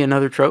right, Laynie,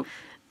 another trope?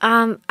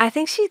 I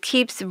think she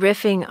keeps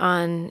riffing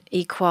on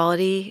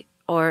equality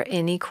or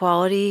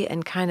inequality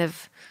and kind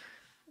of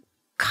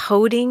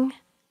coding,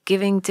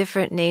 giving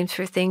different names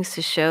for things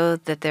to show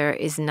that there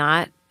is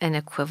not an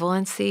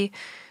equivalency.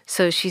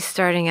 So she's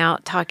starting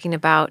out talking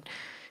about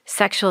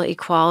sexual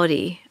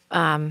equality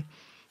and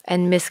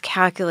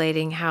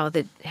miscalculating how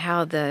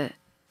the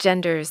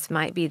genders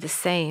might be the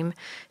same.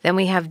 Then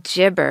we have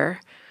gibber,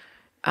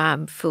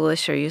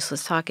 foolish or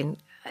useless talk, and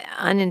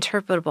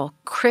uninterpretable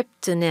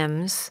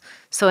cryptonyms.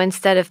 So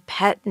instead of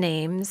pet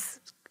names,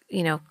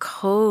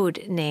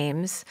 code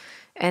names,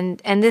 and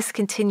this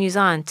continues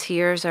on.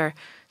 Tears are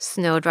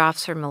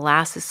snowdrops or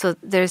molasses. So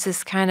there's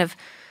this kind of,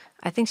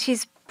 I think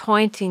she's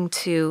pointing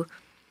to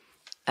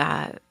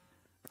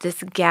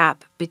this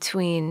gap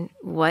between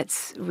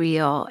what's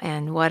real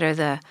and what are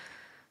the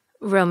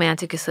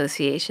romantic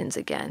associations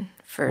again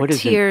for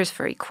tears,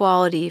 for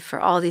equality, for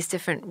all these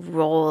different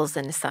roles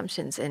and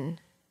assumptions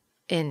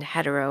in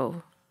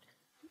hetero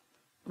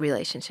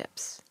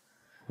relationships.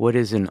 What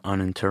is an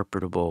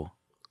uninterpretable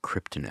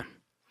cryptonym?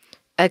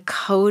 A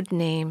code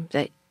name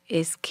that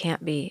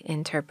can't be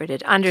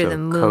interpreted under the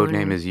moon. Code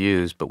name is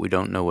used, but we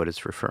don't know what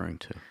it's referring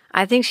to.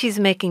 I think she's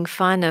making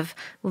fun of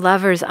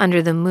lovers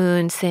under the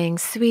moon saying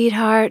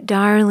 "sweetheart,"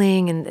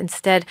 "darling," and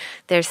instead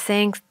they're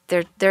saying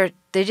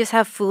they just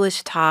have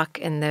foolish talk,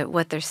 and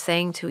what they're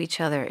saying to each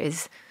other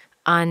is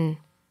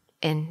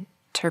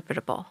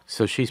uninterpretable.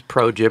 So she's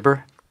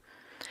pro-gibber?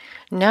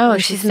 No,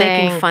 she's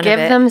making saying, fun of give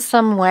it. them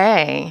some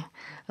way.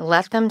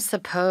 Let them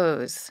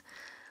suppose.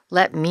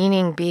 Let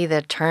meaning be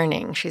the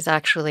turning. She's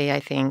actually, I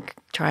think,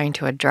 trying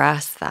to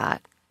address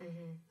that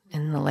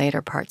in the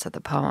later parts of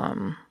the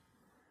poem.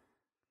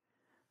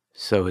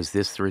 So is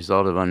this the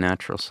result of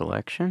unnatural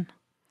selection?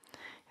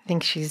 I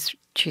think she's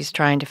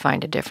trying to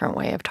find a different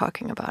way of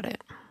talking about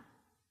it.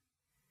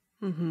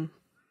 Mm-hmm.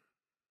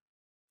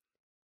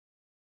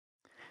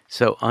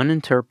 So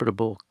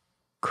uninterpretable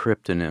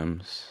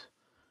cryptonyms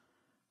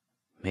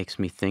makes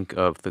me think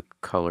of the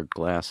colored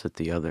glass at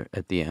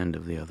the end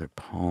of the other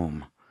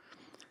poem.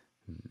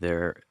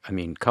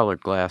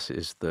 Colored glass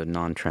is the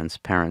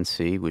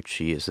non-transparency, which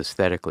she is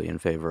aesthetically in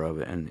favor of,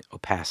 and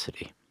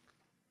opacity.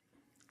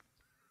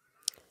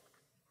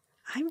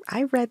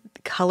 I read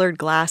colored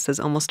glass as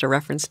almost a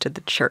reference to the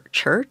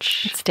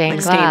church. It's stained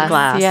like glass. Stained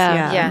glass.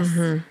 Yeah. Yes.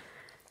 Mm-hmm.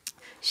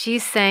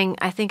 She's saying,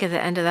 I think at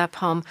the end of that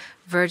poem,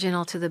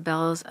 virginal to the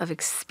bellows of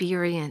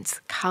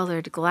experience,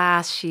 colored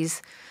glass. She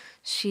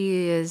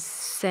is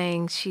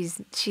saying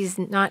she's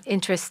not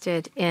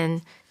interested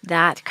in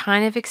that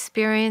kind of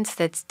experience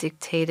that's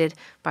dictated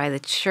by the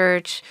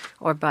church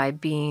or by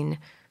being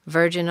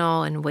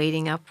virginal and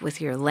waiting up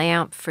with your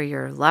lamp for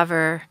your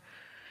lover.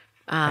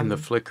 And the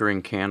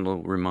flickering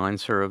candle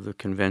reminds her of the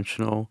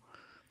conventional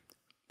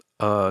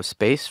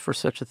space for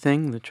such a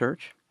thing, the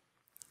church?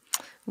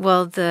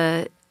 Well,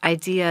 the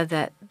idea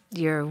that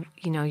you're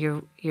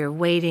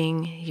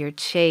waiting, you're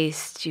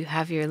chaste, you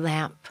have your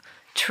lamp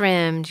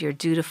trimmed, you're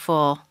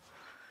dutiful,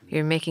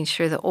 you're making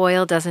sure the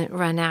oil doesn't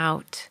run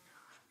out,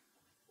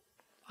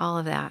 all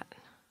of that.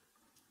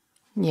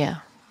 Yeah.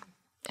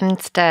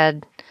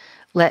 Instead,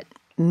 let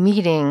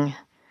meeting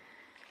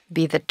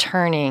be the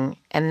turning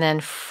and then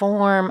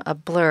form a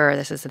blur.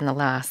 This is in the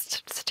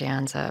last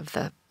stanza of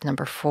the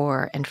number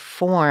 4. And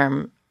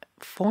form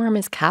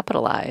is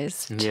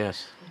capitalized.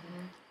 Yes.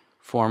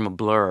 Form a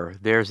blur.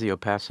 There's the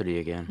opacity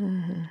again.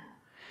 Mm-hmm.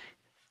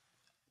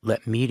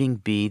 Let meeting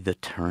be the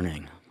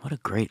turning. What a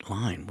great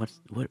line.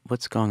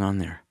 What's going on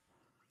there?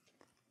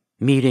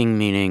 Meeting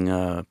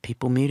meaning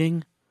people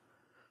meeting?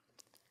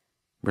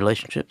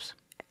 Relationships?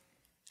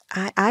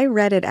 I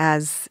read it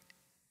as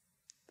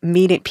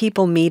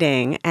people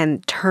meeting,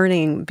 and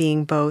turning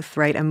being both,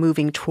 right, a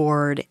moving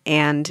toward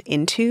and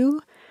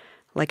into,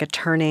 like a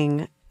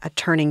turning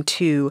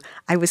to.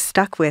 I was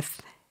stuck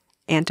with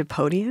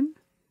Antipodean.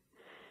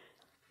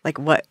 Like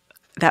what,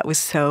 that was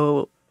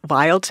so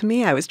wild to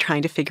me. I was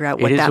trying to figure out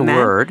what that meant. It is a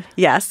word.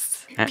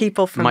 Yes.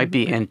 People from... Might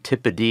be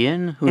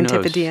Antipodean. Who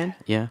Antipodean. knows?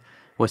 Yeah.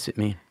 What's it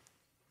mean?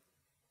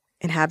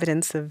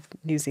 Inhabitants of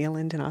New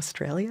Zealand and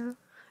Australia.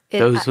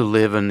 Those who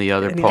live in the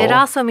other pole. It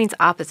also means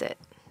opposite.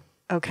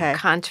 Okay.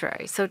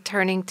 Contrary. So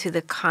turning to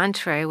the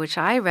contrary, which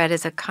I read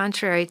as a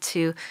contrary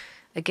to,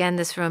 again,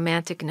 this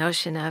romantic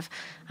notion of,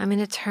 I'm going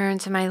to turn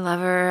to my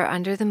lover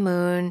under the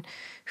moon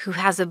who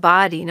has a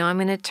body. No, I'm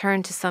going to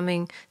turn to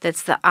something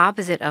that's the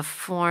opposite of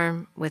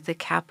form with a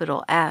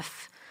capital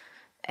F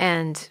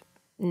and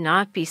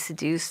not be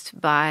seduced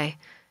by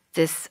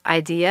this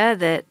idea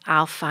that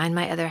I'll find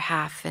my other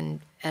half and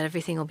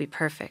everything will be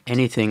perfect.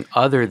 Anything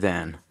other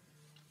than,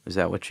 is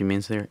that what she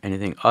means there?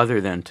 Anything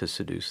other than to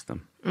seduce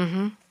them.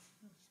 Mm-hmm.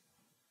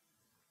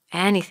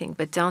 Anything,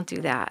 but don't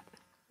do that.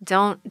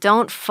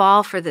 Don't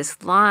fall for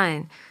this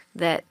line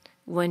that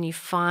when you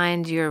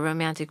find your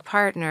romantic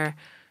partner,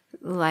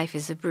 life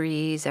is a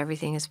breeze,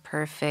 everything is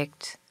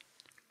perfect.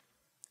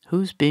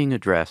 Who's being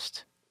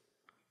addressed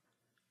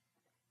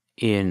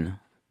in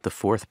the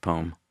 4th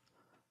poem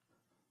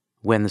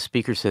when the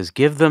speaker says,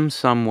 give them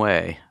some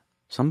way,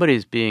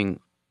 somebody's being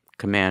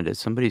commanded,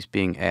 somebody's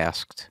being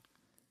asked.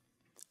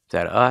 Is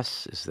that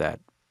us? Is that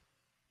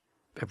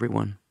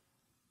everyone?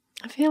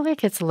 I feel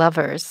like it's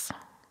lovers.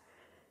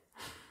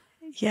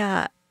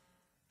 Yeah.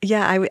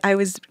 Yeah, I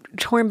was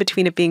torn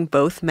between it being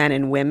both men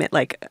and women,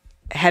 like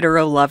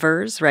hetero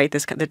lovers, right?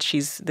 That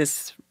she's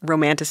this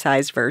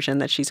romanticized version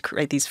that she's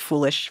these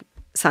foolish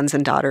sons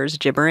and daughters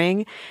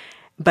gibbering.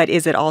 But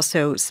is it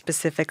also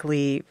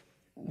specifically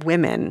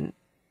women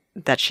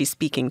that she's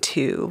speaking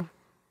to?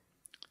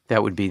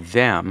 That would be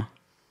them.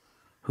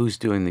 Who's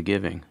doing the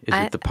giving? Is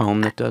it the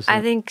poem that does it?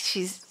 I think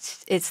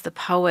it's the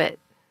poet.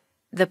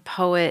 The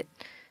poet,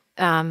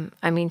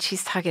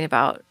 she's talking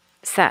about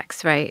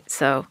sex, right?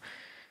 So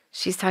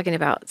she's talking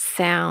about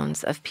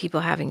sounds of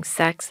people having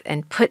sex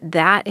and put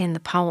that in the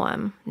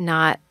poem,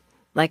 not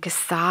like a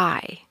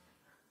sigh.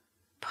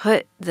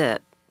 Put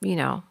the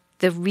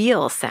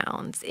real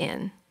sounds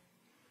in.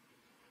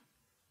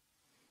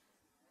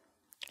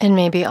 And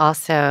maybe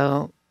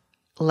also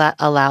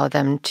allow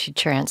them to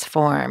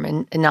transform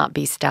and not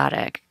be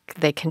static.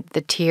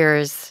 The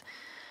tears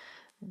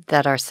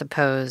that are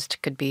supposed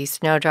could be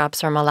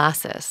snowdrops or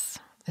molasses.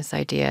 This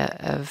idea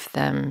of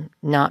them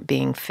not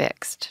being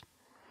fixed.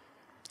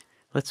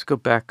 Let's go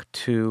back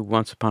to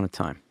Once Upon a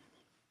Time.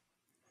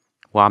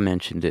 Hoa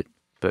mentioned it,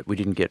 but we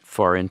didn't get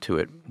far into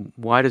it.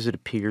 Why does it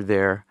appear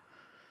there?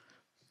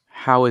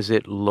 How is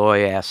it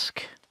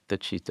Loy-esque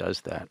that she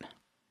does that?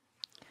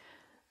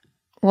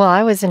 Well,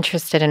 I was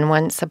interested in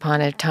Once Upon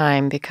a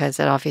Time because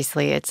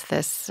it's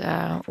this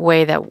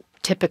way that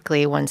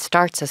typically one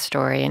starts a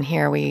story, and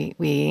here we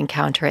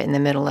encounter it in the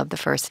middle of the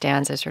first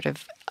stanza, sort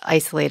of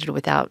isolated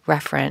without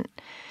referent.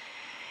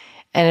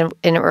 And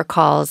it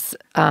recalls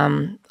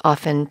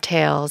often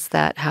tales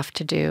that have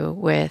to do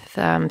with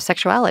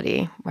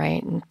sexuality,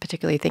 right? And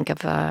particularly think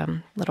of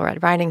Little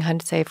Red Riding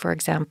Hood, say, for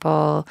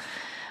example,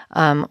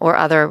 or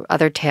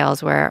other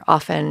tales where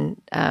often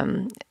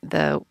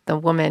the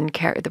woman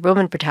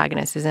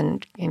protagonist is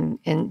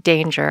in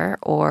danger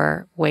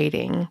or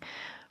waiting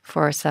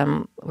for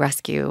some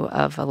rescue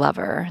of a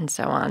lover and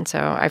so on.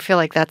 So I feel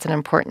like that's an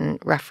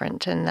important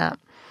referent in that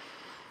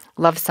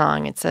love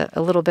song. It's a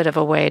little bit of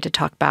a way to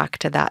talk back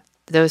to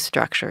those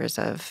structures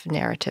of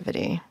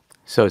narrativity.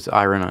 So it's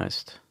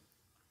ironized.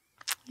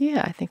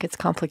 Yeah, I think it's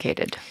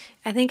complicated.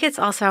 I think it's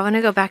also, I want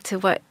to go back to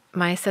what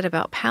Maya said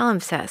about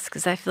palimpsest,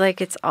 because I feel like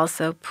it's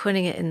also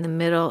putting it in the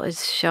middle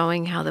is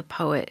showing how the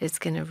poet is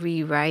going to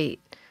rewrite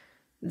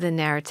the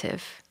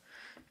narrative.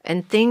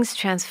 And things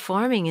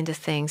transforming into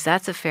things,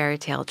 that's a fairy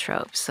tale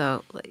trope.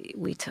 So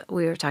we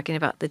were talking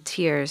about the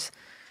tears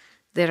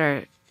that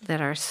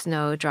are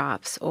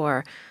snowdrops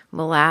or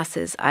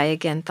molasses. I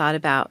again thought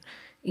about,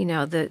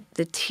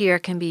 the tear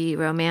can be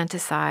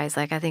romanticized.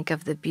 Like I think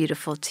of the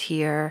beautiful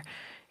tear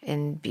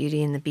in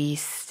Beauty and the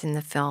Beast in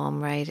the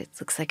film, right? It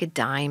looks like a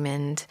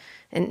diamond.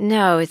 And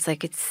no, it's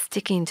like it's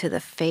sticking to the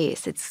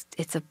face.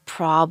 It's a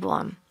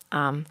problem.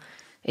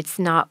 It's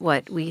not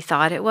what we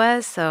thought it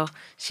was. So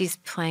she's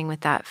playing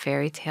with that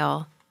fairy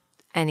tale.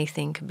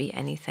 Anything could be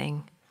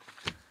anything.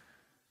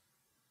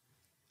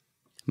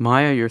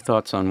 Maya, your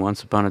thoughts on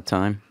Once Upon a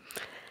Time?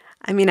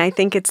 I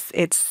think it's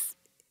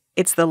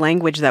the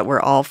language that we're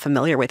all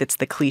familiar with. It's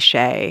the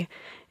cliche.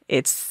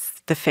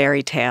 It's the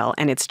fairy tale.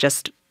 And it's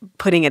just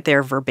putting it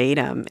there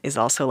verbatim is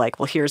also like,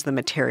 well, here's the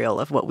material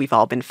of what we've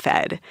all been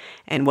fed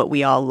and what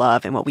we all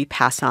love and what we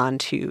pass on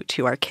to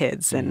our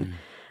kids. And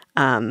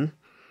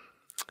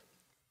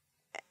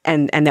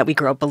that we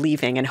grow up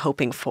believing and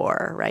hoping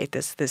for, right?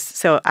 This.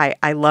 So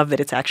I love that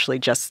it's actually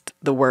just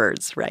the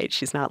words, right?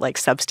 She's not like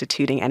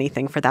substituting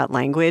anything for that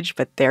language,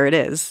 but there it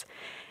is.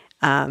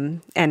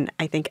 And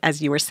I think,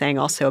 as you were saying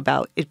also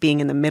about it being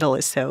in the middle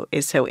is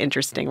so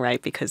interesting,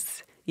 right?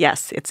 Because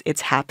yes,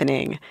 it's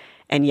happening,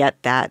 and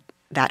yet that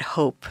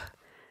hope,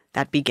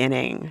 that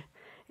beginning,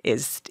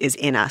 is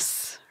in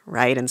us,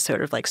 right? And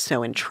sort of like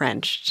so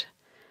entrenched.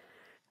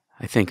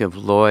 I think of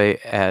Loy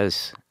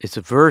as it's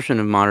a version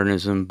of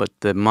modernism, but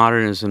the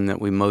modernism that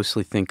we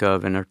mostly think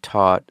of and are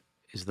taught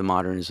is the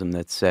modernism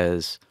that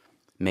says,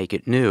 make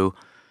it new.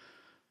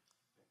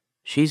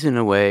 She's in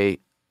a way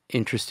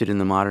interested in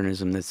the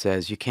modernism that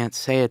says you can't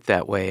say it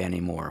that way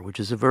anymore, which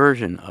is a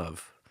version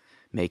of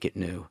make it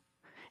new.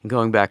 And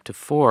going back to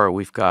 4,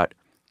 we've got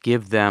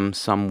give them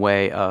some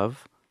way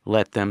of,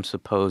 let them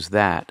suppose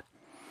that.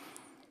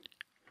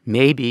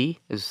 Maybe,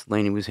 as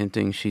Laynie was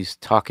hinting, she's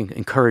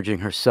encouraging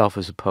herself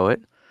as a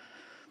poet.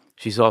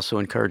 She's also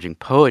encouraging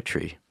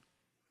poetry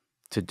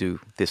to do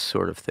this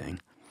sort of thing.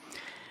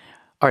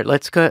 All right,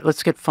 let's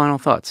get final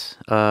thoughts.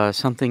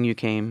 Something you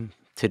came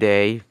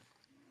today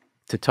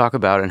to talk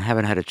about and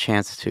haven't had a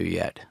chance to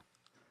yet.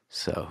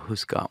 So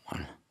who's got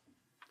one?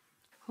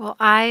 Well,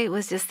 I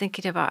was just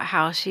thinking about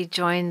how she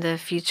joined the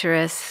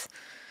Futurists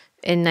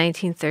in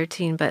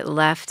 1913 but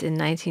left in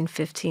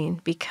 1915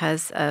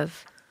 because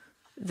of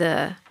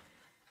the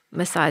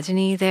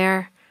misogyny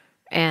there.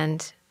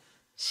 And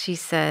she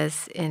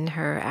says in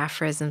her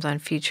aphorisms on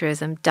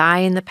futurism, die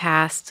in the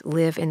past,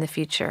 live in the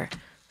future.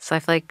 So I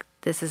feel like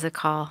this is a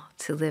call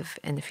to live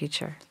in the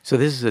future. So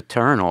this is a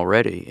turn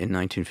already in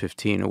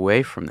 1915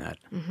 away from that,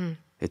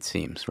 it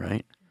seems,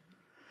 right?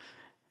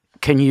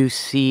 Can you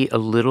see a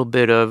little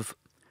bit of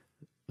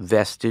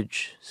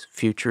vestige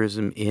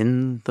futurism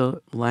in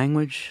the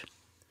language?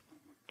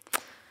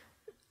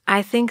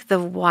 I think the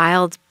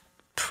wild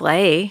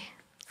play,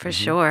 for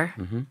sure.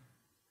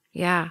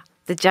 Yeah,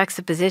 the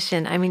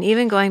juxtaposition. I mean,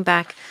 even going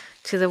back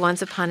to the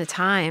Once Upon a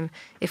Time,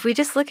 if we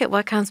just look at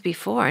what comes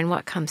before and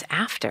what comes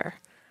after,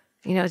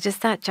 you know,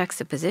 just that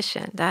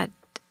juxtaposition,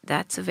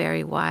 that's a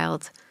very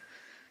wild,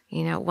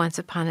 you know, Once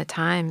Upon a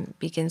Time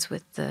begins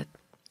with the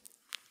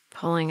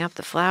pulling up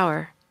the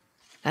flower.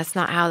 That's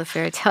not how the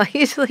fairy tale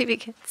usually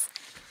begins.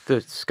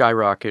 The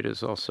skyrocket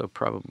is also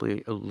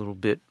probably a little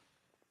bit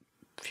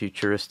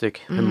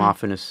futuristic,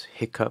 homophonous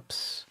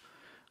hiccups.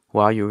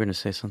 Wow, you were going to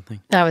say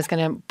something? I was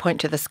going to point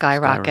to the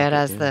skyrocket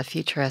as the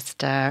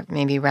futurist,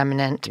 maybe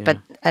remnant. Yeah. But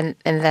and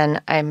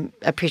then I'm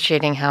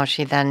appreciating how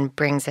she then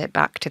brings it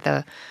back to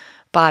the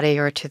body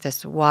or to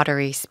this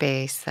watery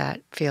space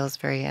that feels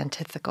very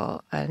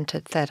antithetical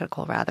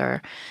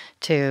rather,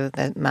 to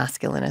the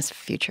masculinist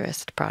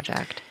futurist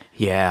project.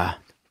 Yeah,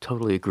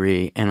 totally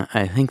agree. And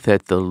I think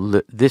that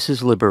this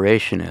is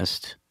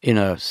liberationist in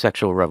a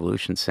sexual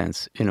revolution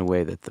sense, in a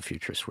way that the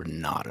futurists were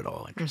not at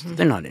all interested.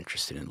 They're not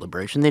interested in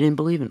liberation. They didn't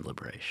believe in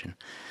liberation.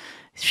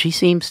 She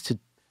seems to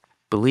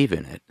believe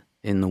in it,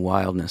 in the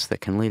wildness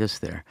that can lead us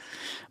there.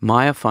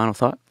 Maya, final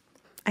thought?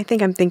 I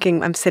think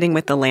I'm sitting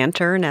with the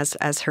lantern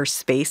as her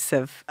space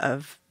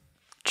of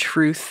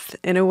truth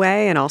in a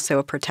way, and also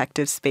a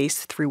protective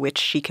space through which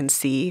she can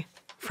see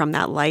from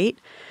that light.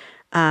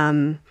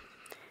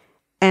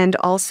 And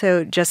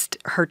also just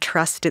her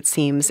trust, it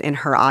seems, in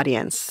her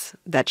audience,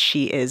 that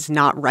she is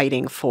not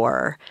writing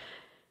for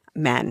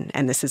men,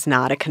 and this is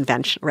not a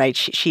convention, right?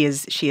 She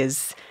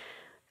is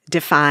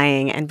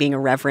defying and being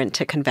irreverent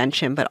to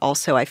convention, but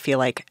also I feel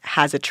like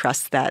has a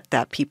trust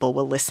that people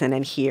will listen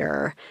and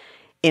hear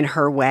in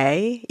her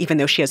way, even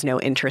though she has no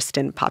interest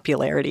in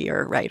popularity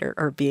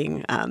or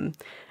being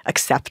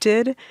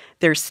accepted.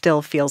 There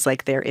still feels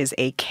like there is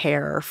a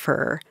care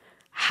for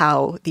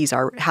how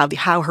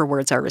her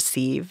words are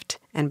received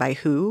and by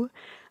who,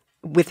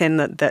 within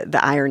the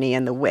irony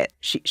and the wit.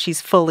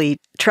 She's fully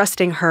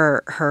trusting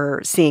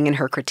her seeing and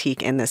her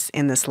critique in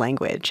this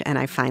language, and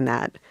I find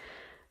that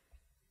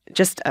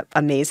just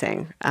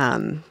amazing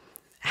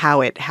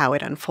how it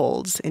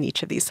unfolds in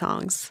each of these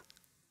songs.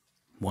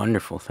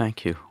 Wonderful,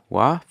 thank you.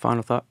 Wah,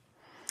 final thought?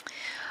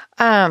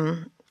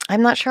 I'm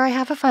not sure I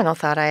have a final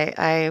thought.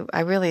 I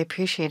really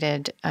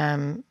appreciated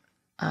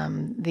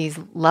these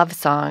love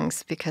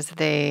songs because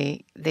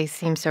they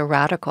seem so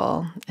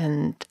radical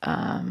and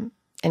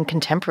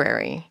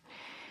contemporary.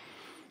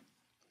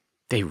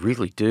 They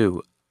really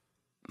do.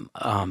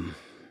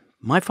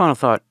 My final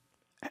thought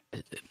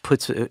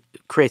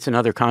creates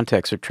another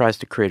context, or tries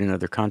to create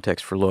another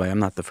context for Loy. I'm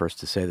not the first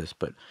to say this,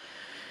 but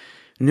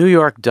New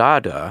York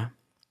Dada,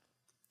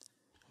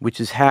 which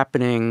is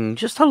happening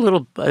just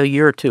a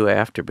year or two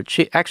after. But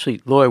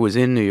Loy was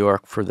in New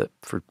York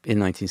in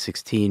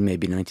 1916,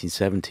 maybe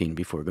 1917,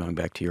 before going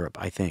back to Europe,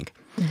 I think.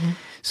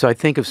 So I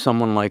think of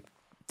someone like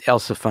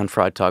Elsa van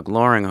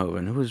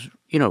Freytag-Loringhoven, who was,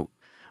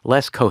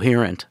 less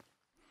coherent,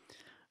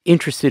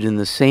 interested in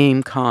the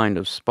same kind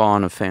of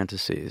spawn of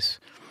fantasies.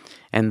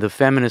 And the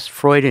feminist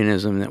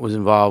Freudianism that was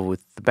involved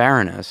with the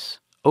Baroness,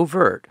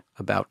 overt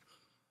about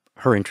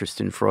her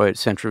interest in Freud,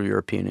 Central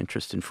European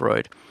interest in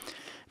Freud.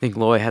 I think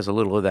Loy has a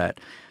little of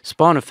that.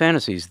 Spawn of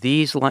fantasies,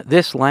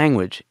 this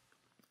language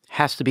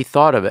has to be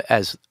thought of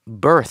as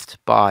birthed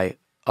by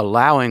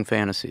allowing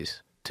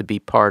fantasies to be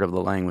part of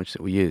the language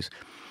that we use.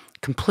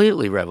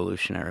 Completely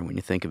revolutionary when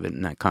you think of it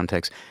in that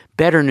context.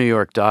 Better New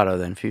York Dada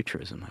than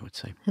futurism, I would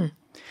say.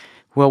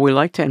 Well, we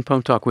like to end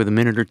Poem Talk with a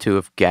minute or two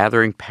of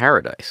Gathering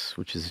Paradise,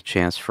 which is a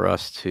chance for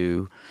us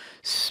to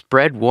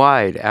spread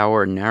wide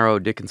our narrow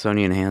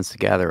Dickinsonian hands to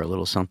gather a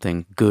little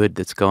something good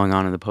that's going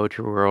on in the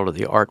poetry world, or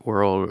the art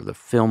world, or the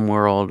film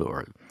world,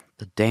 or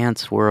the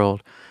dance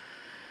world.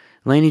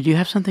 Laynie, do you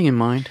have something in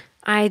mind?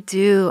 I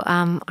do.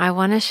 I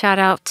want to shout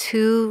out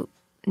two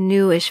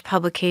newish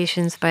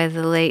publications by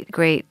the late,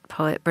 great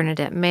poet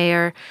Bernadette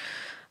Mayer.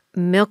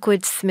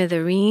 Milkwood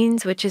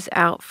Smithereens, which is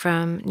out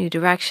from New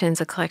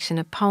Directions, a collection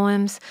of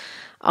poems.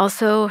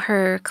 Also,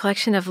 her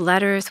collection of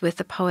letters with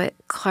the poet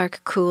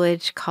Clark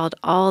Coolidge called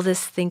All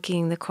This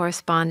Thinking, the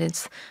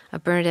Correspondence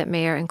of Bernadette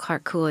Mayer and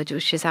Clark Coolidge,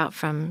 which is out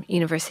from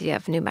University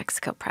of New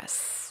Mexico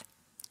Press.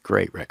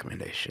 Great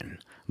recommendation.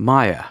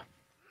 Maya.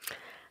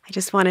 I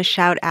just want to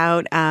shout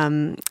out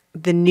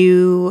the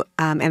new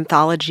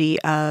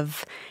anthology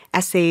of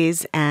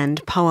essays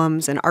and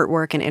poems and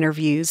artwork and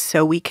interviews,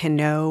 So We Can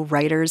Know,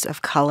 writers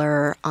of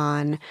color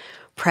on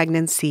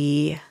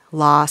pregnancy,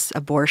 loss,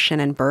 abortion,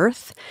 and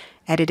birth,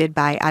 edited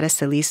by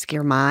Adeselis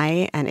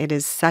Girmay, and it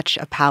is such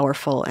a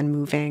powerful and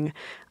moving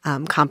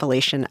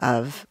compilation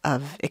of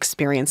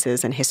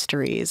experiences and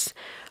histories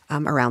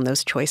around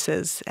those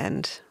choices,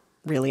 and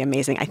really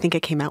amazing. I think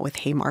it came out with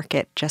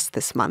Haymarket just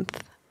this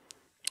month.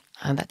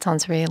 That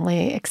sounds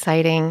really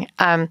exciting.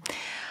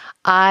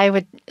 I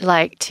would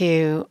like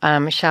to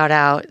shout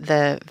out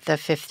the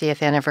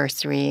 50th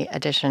anniversary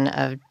edition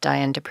of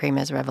Diane de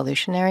Prima's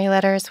Revolutionary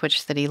Letters,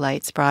 which City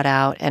Lights brought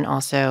out, and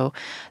also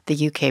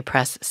the UK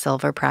press,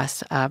 Silver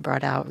Press,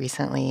 brought out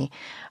recently.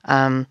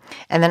 And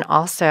then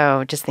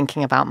also just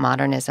thinking about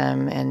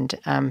modernism and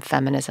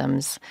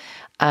feminisms,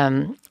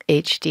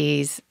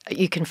 HD's,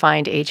 you can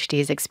find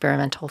HD's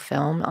experimental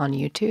film on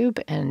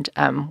YouTube, and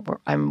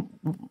I'm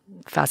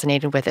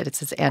fascinated with it.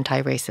 It's this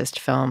anti-racist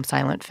film,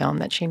 silent film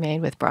that she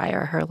made with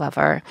Breyer, her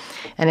lover,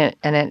 and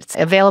it's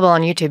available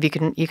on YouTube.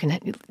 You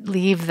can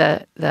leave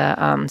the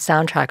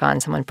soundtrack on.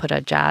 Someone put a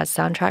jazz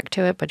soundtrack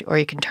to it, or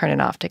you can turn it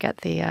off to get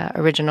the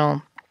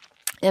original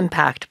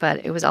impact.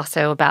 But it was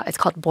also about, it's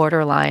called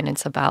Borderline.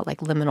 It's about like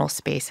liminal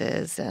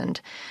spaces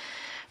and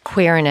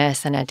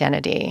queerness and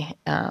identity.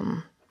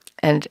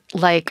 And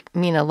like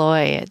Mina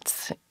Loy,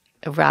 it's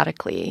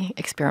radically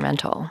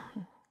experimental.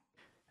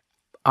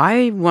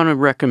 I want to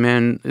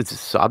recommend,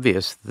 it's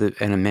obvious, and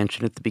I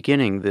mentioned at the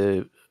beginning,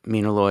 the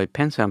Mina Loy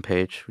Pen Sound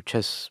page, which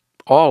has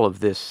all of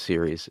this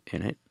series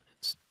in it.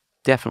 It's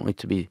definitely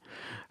to be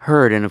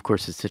heard, and of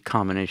course it's a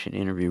combination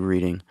interview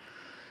reading.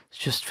 It's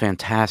just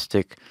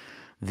fantastic.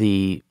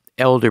 The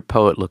elder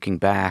poet looking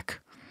back,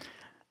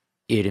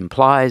 it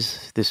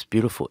implies this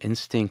beautiful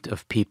instinct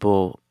of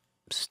people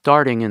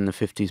starting in the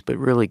 50s, but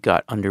really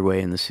got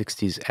underway in the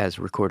 60s as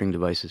recording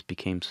devices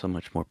became so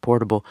much more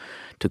portable,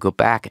 to go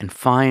back and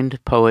find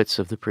poets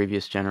of the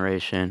previous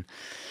generation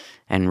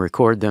and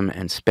record them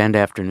and spend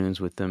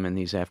afternoons with them. And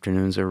these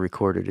afternoons are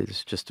recorded.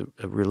 It's just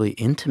a really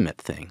intimate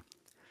thing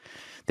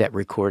that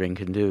recording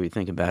can do. You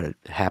think about it,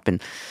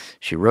 happened.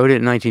 She wrote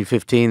it in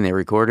 1915. They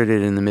recorded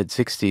it in the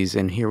mid-60s.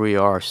 And here we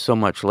are so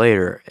much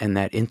later, and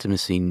that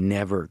intimacy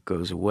never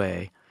goes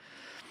away.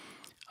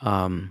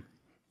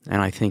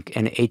 And I think,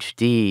 and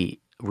HD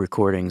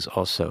recordings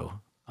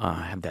also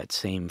have that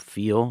same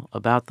feel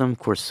about them. Of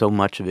course, so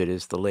much of it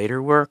is the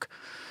later work.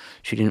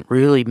 She didn't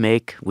really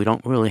we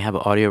don't really have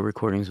audio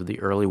recordings of the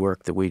early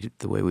work the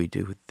way we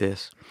do with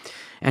this.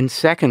 And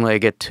secondly, I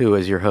get to,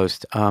 as your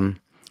host,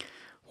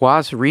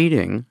 Hua's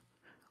reading,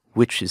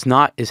 which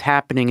is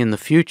happening in the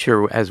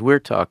future as we're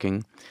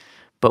talking,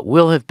 but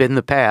will have been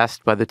the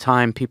past by the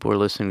time people are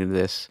listening to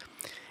this.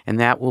 And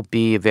that will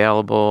be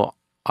available.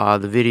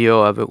 The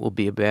video of it will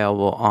be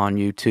available on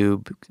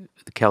YouTube,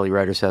 the Kelly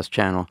Writers House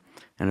channel,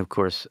 and of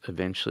course,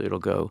 eventually it'll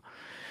go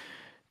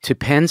to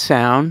Pen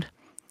Sound.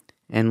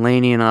 And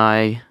Laynie and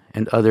I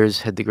and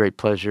others had the great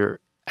pleasure,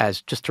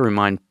 as just to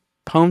remind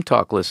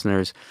PoemTalk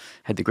listeners,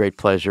 had the great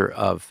pleasure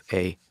of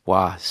a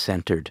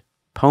Hua-centered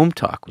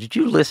PoemTalk. Did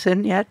you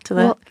listen yet to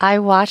that? Well, I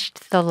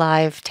watched the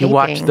live taping. You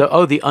watched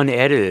the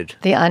unedited.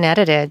 The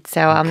unedited.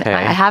 So Okay.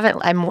 I haven't.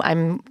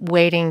 I'm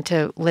waiting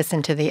to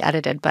listen to the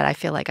edited, but I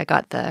feel like I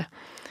got the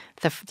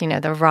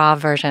raw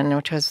version,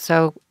 which was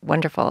so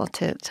wonderful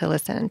to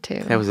listen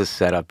to. That was a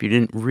setup. You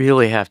didn't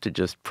really have to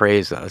just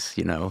praise us,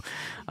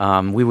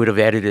 We would have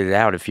edited it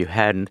out if you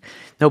hadn't.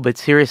 No, but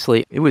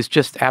seriously, it was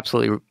just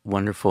absolutely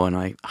wonderful, and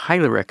I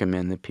highly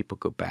recommend that people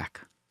go back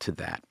to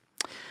that.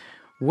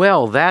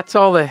 Well, that's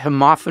all the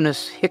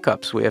homophonous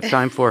hiccups we have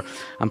time for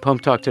on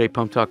PoemTalk today.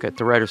 PoemTalk at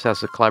the Writers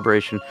House, a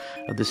collaboration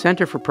of the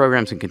Center for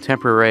Programs in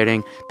Contemporary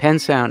Writing, Pen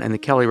Sound, and the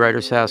Kelly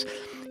Writers House.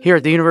 Here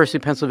at the University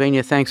of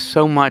Pennsylvania, thanks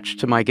so much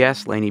to my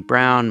guests, Laynie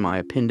Browne,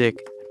 Maya Pindyck,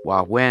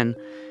 Hoa Nguyen,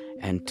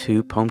 and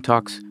to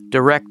PoemTalk's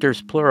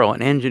directors, plural,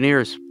 and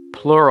engineers,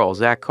 plural,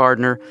 Zach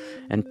Gardner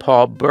and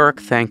Paul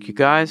Burke. Thank you,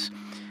 guys.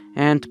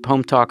 And to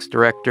PoemTalk's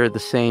director, the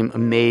same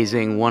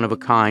amazing,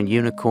 one-of-a-kind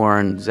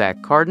unicorn,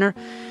 Zach Gardner.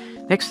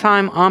 Next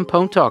time on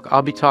PoemTalk,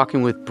 I'll be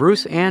talking with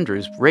Bruce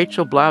Andrews,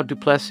 Rachel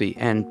Blau-Duplessis,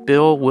 and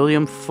Bill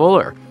William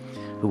Fuller,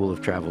 who will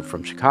have traveled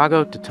from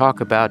Chicago to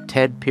talk about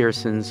Ted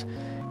Pearson's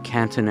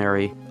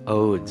Cantonary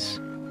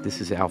Odes.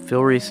 This is Al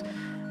Filreis,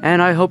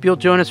 and I hope you'll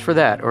join us for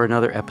that or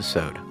another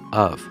episode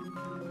of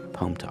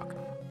PoemTalk.